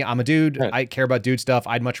important to me. I'm a dude. Right. I care about dude stuff.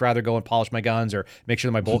 I'd much rather go and polish my guns or make sure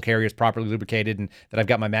that my bolt carrier is properly lubricated and that I've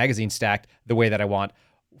got my magazine stacked the way that I want.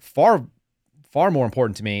 Far more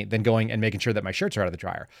important to me than going and making sure that my shirts are out of the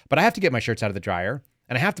dryer. But I have to get my shirts out of the dryer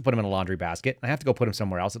and I have to put them in a laundry basket. And I have to go put them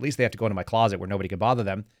somewhere else. At least they have to go into my closet where nobody can bother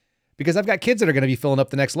them because I've got kids that are going to be filling up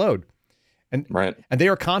the next load. And they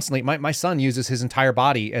are constantly, my son uses his entire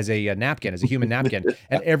body as a napkin, as a human napkin.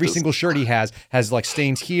 And every single shirt he has like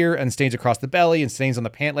stains here and stains across the belly and stains on the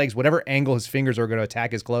pant legs. Whatever angle his fingers are going to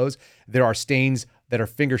attack his clothes, there are stains that are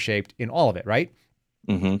finger shaped in all of it, right?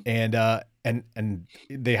 Mm-hmm. And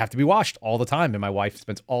they have to be washed all the time. And my wife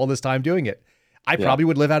spends all this time doing it. I probably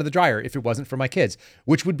would live out of the dryer if it wasn't for my kids,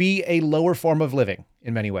 which would be a lower form of living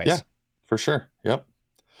in many ways. Yeah, for sure. Yep.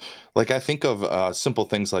 Like I think of simple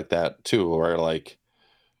things like that too, where like,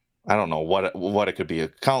 I don't know what it could be, a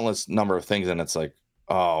countless number of things. And it's like,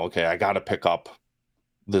 oh, okay, I got to pick up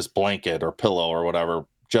this blanket or pillow or whatever,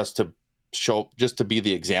 just to be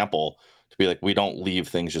the example, to be like, we don't leave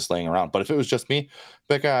things just laying around. But if it was just me,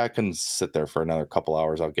 like I can sit there for another couple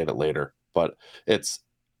hours, I'll get it later. But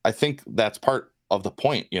I think that's part of the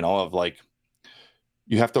point, of like,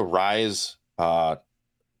 you have to rise,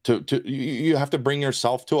 you have to bring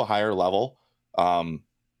yourself to a higher level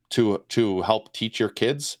to help teach your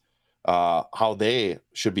kids how they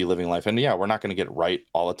should be living life. And yeah, we're not going to get it right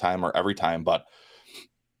all the time or every time, but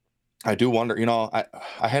I do wonder,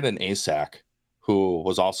 I had an ASAC who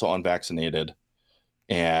was also unvaccinated,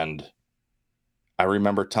 and I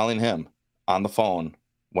remember telling him on the phone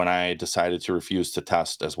when I decided to refuse to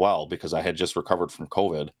test as well, because I had just recovered from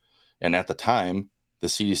COVID. And at the time, the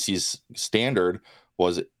CDC's standard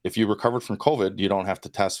was if you recovered from COVID, you don't have to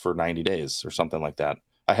test for 90 days or something like that.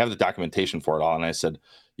 I have the documentation for it all. And I said,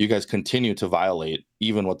 you guys continue to violate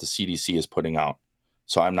even what the CDC is putting out.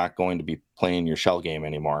 So I'm not going to be playing your shell game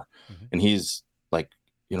anymore. Mm-hmm. And he's like,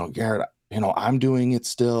 Garrett, I'm doing it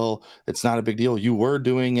still. It's not a big deal. You were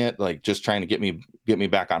doing it, like just trying to get me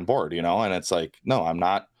back on board, and it's like, no, I'm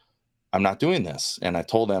not doing this. And I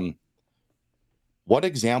told him, what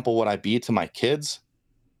example would I be to my kids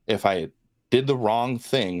if I did the wrong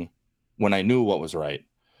thing when I knew what was right?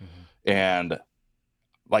 Mm-hmm. And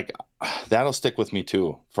like, that'll stick with me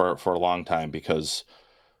too for a long time because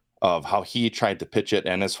of how he tried to pitch it.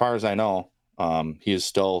 And as far as I know, he is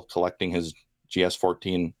still collecting his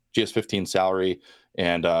GS-15 salary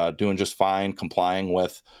and doing just fine, complying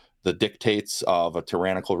with the dictates of a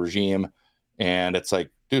tyrannical regime. And it's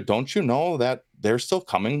like, dude, don't you know that they're still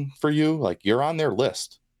coming for you? Like, you're on their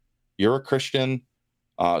list. You're a Christian.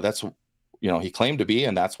 That's, he claimed to be,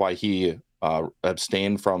 and that's why he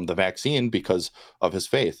abstained from the vaccine because of his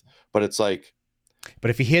faith. But it's like,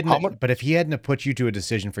 but if he hadn't have put you to a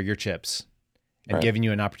decision for your chips and given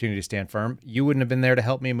you an opportunity to stand firm, you wouldn't have been there to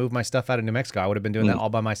help me move my stuff out of New Mexico. I would have been doing that all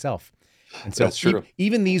by myself. And so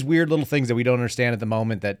even these weird little things that we don't understand at the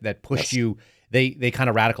moment that push you, they kind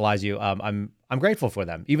of radicalize you. I'm grateful for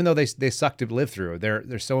them, even though they suck to live through.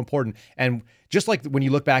 They're so important. And just like when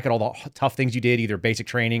you look back at all the tough things you did, either basic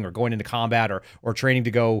training or going into combat or training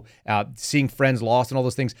to go seeing friends lost and all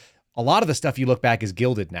those things, a lot of the stuff you look back is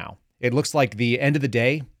gilded now. It looks like the end of the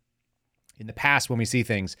day. In the past, when we see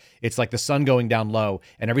things, it's like the sun going down low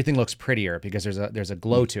and everything looks prettier because there's a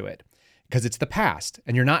glow to it because it's the past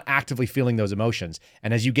and you're not actively feeling those emotions.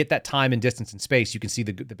 And as you get that time and distance and space, you can see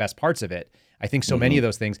the best parts of it. I think so many of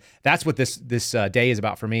those things, that's what this day is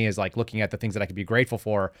about for me, is like looking at the things that I could be grateful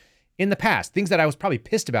for in the past, things that I was probably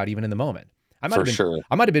pissed about even in the moment. I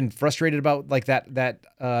might have been frustrated about like that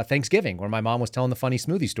Thanksgiving where my mom was telling the funny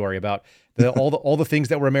smoothie story about all the things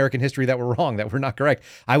that were American history that were wrong, that were not correct.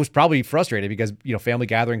 I was probably frustrated because family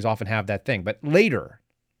gatherings often have that thing. But later,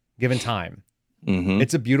 given time,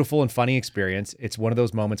 it's a beautiful and funny experience. It's one of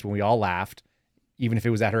those moments when we all laughed, even if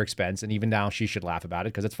it was at her expense, and even now she should laugh about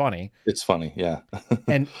it because it's funny. It's funny, yeah.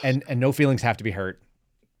 and no feelings have to be hurt.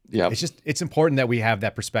 Yeah, it's important that we have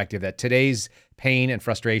that perspective that today's pain and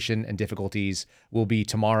frustration and difficulties will be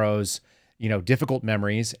tomorrow's, difficult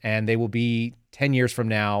memories, and they will be 10 years from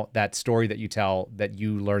now, that story that you tell that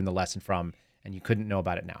you learned the lesson from, and you couldn't know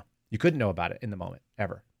about it now. You couldn't know about it in the moment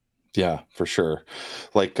ever. Yeah, for sure.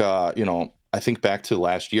 Like, I think back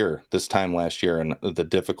to this time last year and the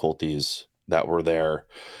difficulties that were there.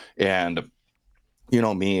 And,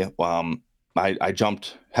 me, I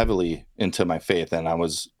jumped heavily into my faith, and I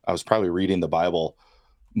was probably reading the Bible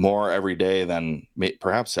more every day than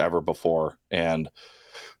perhaps ever before. And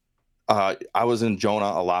I was in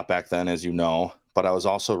Jonah a lot back then, as you know, but I was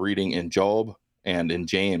also reading in Job and in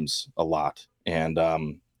James a lot. And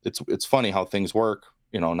it's funny how things work,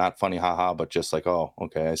 not funny, haha, but just like, oh,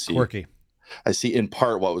 okay, I see. Quirky. I see in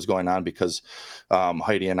part what was going on because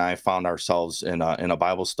Heidi and I found ourselves in a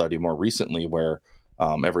Bible study more recently where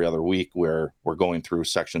every other week we're going through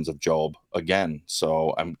sections of Job again.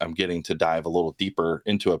 So I'm getting to dive a little deeper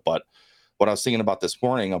into it. But what I was thinking about this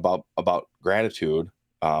morning about gratitude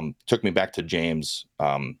took me back to James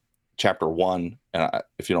chapter 1. And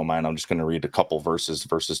if you don't mind, I'm just going to read a couple verses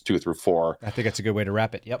 2 through 4. I think that's a good way to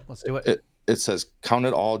wrap it. Yep, let's do it. It says, "Count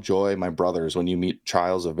it all joy, my brothers, when you meet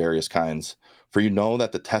trials of various kinds. For you know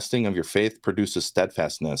that the testing of your faith produces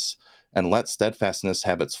steadfastness. And let steadfastness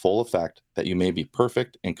have its full effect, that you may be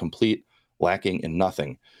perfect and complete, lacking in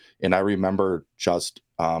nothing." And I remember just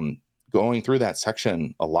going through that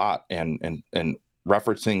section a lot and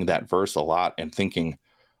referencing that verse a lot and thinking,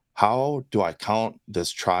 how do I count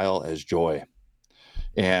this trial as joy?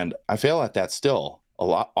 And I fail at that still a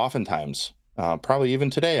lot, oftentimes. Probably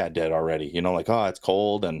even today I did already, like, oh, it's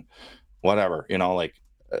cold and whatever, I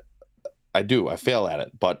fail at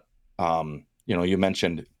it. But, you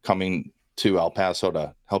mentioned coming to El Paso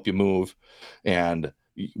to help you move. And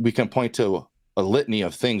we can point to a litany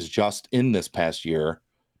of things just in this past year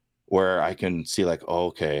where I can see like, oh,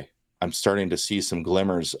 okay, I'm starting to see some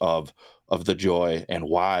glimmers of the joy and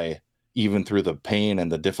why, even through the pain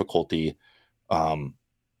and the difficulty,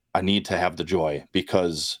 I need to have the joy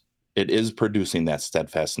because it is producing that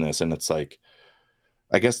steadfastness. And it's like,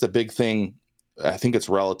 I guess the big thing, I think it's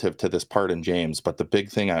relative to this part in James, but the big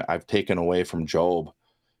thing I've taken away from Job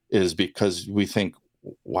is because we think,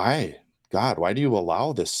 why, God, why do you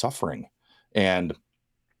allow this suffering? And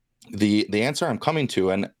the answer I'm coming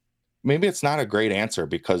to, and maybe it's not a great answer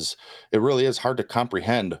because it really is hard to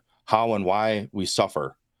comprehend how and why we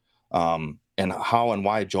suffer, and how and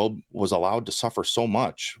why Job was allowed to suffer so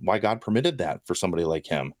much, why God permitted that for somebody like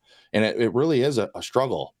him. And it really is a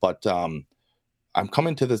struggle, but I'm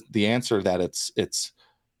coming to the answer that it's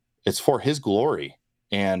for his glory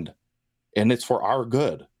and it's for our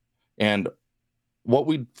good. And what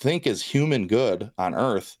we think is human good on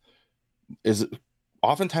earth is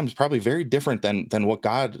oftentimes probably very different than what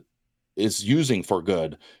God is using for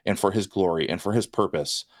good and for his glory and for his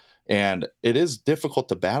purpose. And it is difficult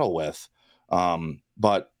to battle with.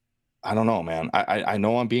 But I don't know, man. I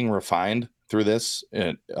know I'm being refined through this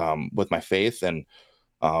with my faith and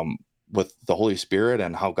with the Holy Spirit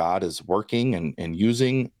and how God is working and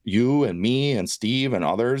using you and me and Steve and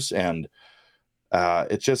others. And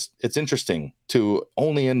it's interesting to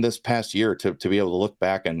only in this past year to be able to look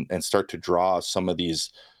back and start to draw some of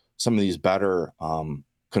these better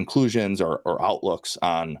conclusions or outlooks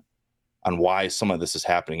on why some of this is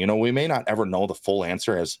happening. We may not ever know the full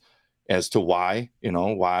answer as to why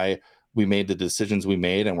we made the decisions we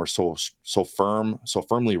made and we're so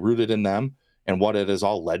firmly rooted in them and what it has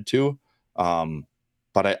all led to.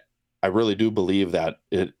 But I really do believe that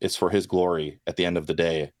it's for his glory at the end of the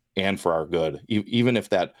day and for our good. Even if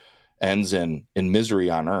that ends in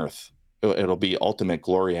misery on earth, it'll be ultimate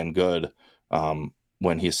glory and good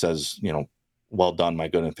when he says, well done, my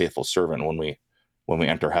good and faithful servant, when we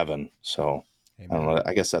enter heaven. So Amen. I don't know.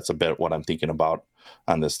 I guess that's a bit what I'm thinking about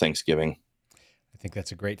on this Thanksgiving. I think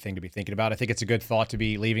that's a great thing to be thinking about. I think it's a good thought to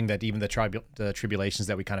be leaving that even the tribulations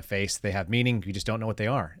that we kind of face, they have meaning. We just don't know what they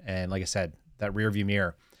are. And like I said, that rear view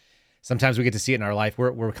mirror, sometimes we get to see it in our life.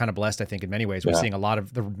 We're kind of blessed, I think, in many ways. We're seeing a lot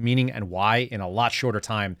of the meaning and why in a lot shorter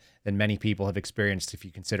time than many people have experienced. If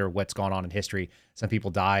you consider what's gone on in history, some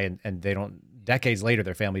people die and they don't, decades later,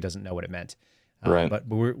 their family doesn't know what it meant. Right. But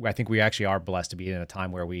I think we actually are blessed to be in a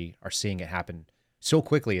time where we are seeing it happen so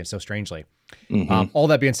quickly and so strangely. Mm-hmm. All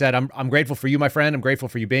that being said, I'm grateful for you, my friend. I'm grateful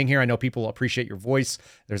for you being here. I know people appreciate your voice.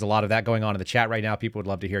 There's a lot of that going on in the chat right now. People would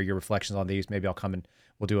love to hear your reflections on these. Maybe I'll come and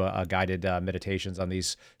we'll do a guided meditations on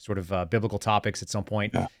these sort of biblical topics at some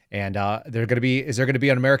point. Yeah. And is there going to be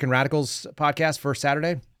an American Radicals podcast for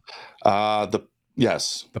Saturday?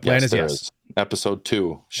 Yes. The plan is yes. Episode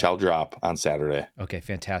 2 shall drop on Saturday. Okay,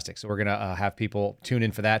 fantastic. So we're going to have people tune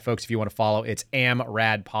in for that. Folks, if you want to follow, it's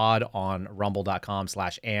AmRadPod on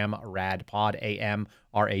rumble.com/AmRadPod,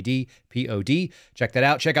 AmRadPod. Check that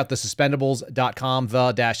out. Check out thesuspendables.com,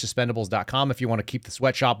 the-suspendables.com if you want to keep the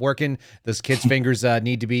sweatshop working. Those kids' fingers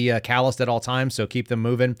need to be calloused at all times, so keep them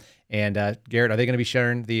moving. And Garrett, are they going to be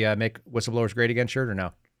sharing the Make Whistleblowers Great Again shirt or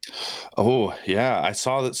no? Oh, yeah. I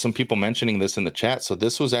saw that some people mentioning this in the chat. So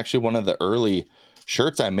this was actually one of the early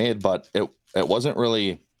shirts I made, but it wasn't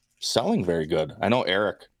really selling very good. I know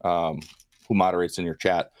Eric who moderates in your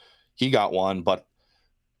chat, he got one, but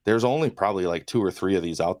there's only probably like 2 or 3 of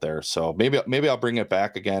these out there. So maybe I'll bring it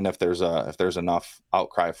back again if there's enough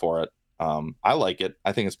outcry for it. I like it.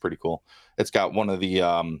 I think it's pretty cool. It's got one of the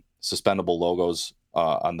suspendable logos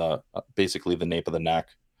on the basically the nape of the neck,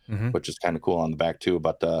 which is kind of cool on the back too.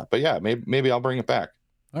 But yeah, maybe I'll bring it back.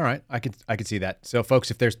 All right. I could see that. So folks,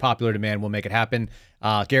 if there's popular demand, we'll make it happen.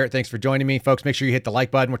 Garrett, thanks for joining me. Folks, make sure you hit the like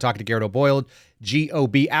button. We're talking to Garrett O'Boyle,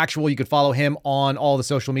 GOB Actual. You can follow him on all the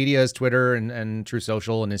social medias, Twitter and True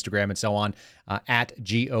Social and Instagram and so on, at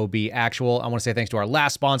GOB Actual. I want to say thanks to our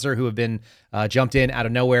last sponsor who have been jumped in out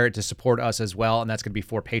of nowhere to support us as well, and that's going to be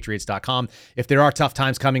forpatriots.com. If there are tough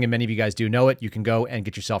times coming, and many of you guys do know it, you can go and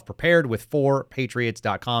get yourself prepared with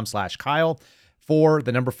forpatriots.com/Kyle. For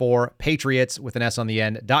the number 4, Patriots with an S on the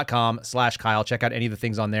end.com/Kyle. Check out any of the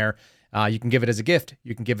things on there. You can give it as a gift.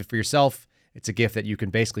 You can give it for yourself. It's a gift that you can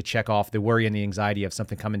basically check off the worry and the anxiety of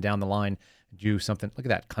something coming down the line. Do something. Look at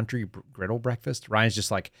that country griddle breakfast. Ryan's just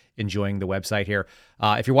like enjoying the website here.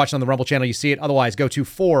 If you're watching on the Rumble channel, you see it. Otherwise, go to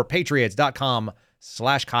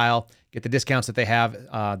forpatriots.com/Kyle. Get the discounts that they have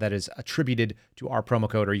that is attributed to our promo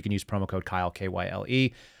code, or you can use promo code Kyle,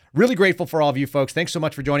 KYLE. Really grateful for all of you folks. Thanks so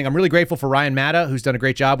much for joining. I'm really grateful for Ryan Matta, who's done a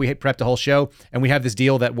great job. We prepped the whole show, and we have this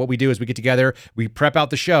deal that what we do is we get together, we prep out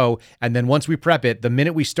the show, and then once we prep it, the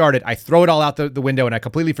minute we start it, I throw it all out the window, and I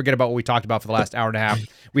completely forget about what we talked about for the last hour and a half.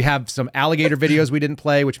 We have some alligator videos we didn't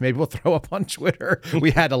play, which maybe we'll throw up on Twitter.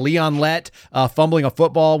 We had a Leon Lett fumbling a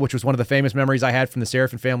football, which was one of the famous memories I had from the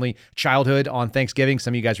Seraphin family childhood on Thanksgiving.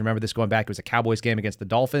 Some of you guys remember this going back. It was a Cowboys game against the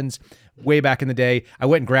Dolphins way back in the day. I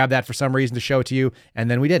went and grabbed that for some reason to show it to you,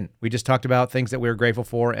 and then we didn't. We just talked about things that we were grateful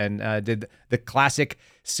for and did the classic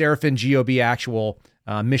Seraphin GOB Actual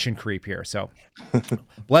mission creep here. So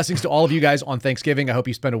blessings to all of you guys on Thanksgiving. I hope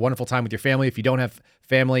you spend a wonderful time with your family. If you don't have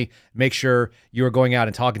family, make sure you are going out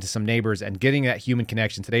and talking to some neighbors and getting that human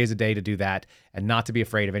connection. Today is a day to do that and not to be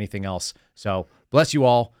afraid of anything else. So bless you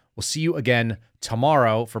all. We'll see you again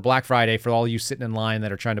tomorrow for Black Friday. For all of you sitting in line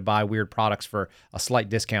that are trying to buy weird products for a slight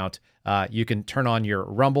discount, you can turn on your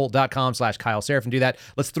rumble.com/Kyle Seraphin and do that.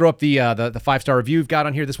 Let's throw up the 5-star review we've got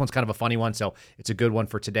on here. This one's kind of a funny one, so it's a good one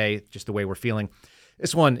for today, just the way we're feeling.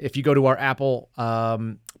 This one, if you go to our Apple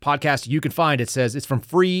podcast, you can find, it says, it's from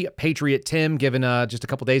Free Patriot Tim, given just a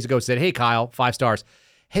couple days ago. It said, "Hey, Kyle," 5 stars.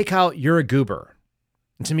 "Hey, Kyle, you're a goober.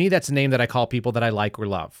 And to me, that's a name that I call people that I like or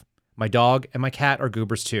love. My dog and my cat are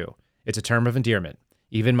goobers too. It's a term of endearment.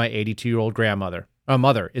 Even my 82-year-old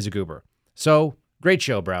mother is a goober. So, great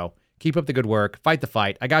show, bro. Keep up the good work. Fight the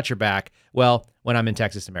fight. I got your back. Well, when I'm in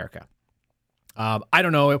Texas, America." I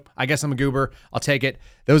don't know. I guess I'm a goober. I'll take it.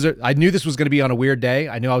 I knew this was going to be on a weird day.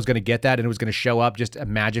 I knew I was going to get that, and it was going to show up just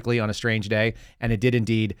magically on a strange day, and it did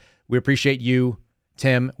indeed. We appreciate you,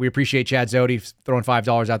 Tim. We appreciate Chad Zodi throwing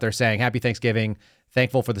 $5 out there saying, "Happy Thanksgiving."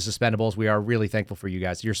 Thankful for the suspendables. We are really thankful for you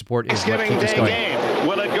guys. Your support is what keeps us going. Game.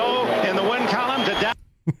 Will it go in the win column to down?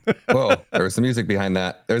 Whoa, there was some music behind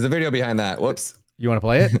that. There's a video behind that. Whoops. You want to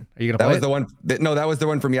play it? Are you going to play it? That was the one. That was the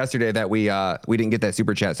one from yesterday that we didn't get that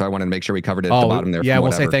super chat, so I wanted to make sure we covered it at the bottom there. Yeah,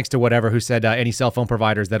 we'll say thanks to whatever who said any cell phone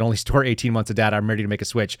providers that only store 18 months of data, I'm ready to make a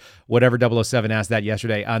switch. Whatever 007 asked that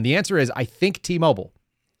yesterday. The answer is, I think T-Mobile.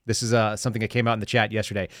 This is something that came out in the chat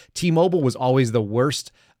yesterday. T-Mobile was always the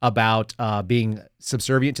worst about being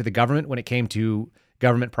subservient to the government when it came to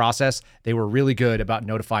government process. They were really good about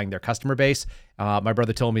notifying their customer base. My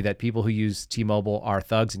brother told me that people who use T-Mobile are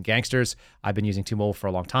thugs and gangsters. I've been using T-Mobile for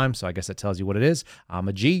a long time, so I guess that tells you what it is. I'm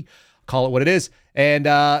a G. Call it what it is. And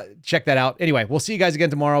check that out. Anyway, we'll see you guys again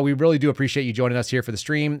tomorrow. We really do appreciate you joining us here for the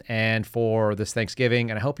stream and for this Thanksgiving.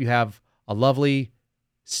 And I hope you have a lovely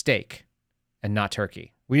steak and not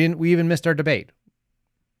turkey. We even missed our debate.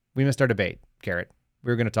 We missed our debate, Garrett.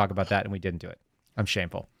 We were going to talk about that, and we didn't do it. I'm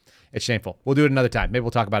shameful. It's shameful. We'll do it another time. Maybe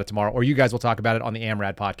we'll talk about it tomorrow, or you guys will talk about it on the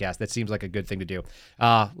AMRAD podcast. That seems like a good thing to do.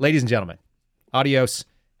 Ladies and gentlemen, adios.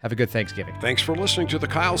 Have a good Thanksgiving. Thanks for listening to the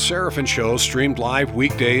Kyle Seraphin Show, streamed live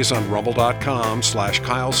weekdays on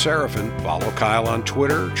rumble.com/Kyle Seraphin. Follow Kyle on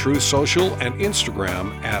Twitter, Truth Social, and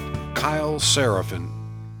Instagram at Kyle Seraphin.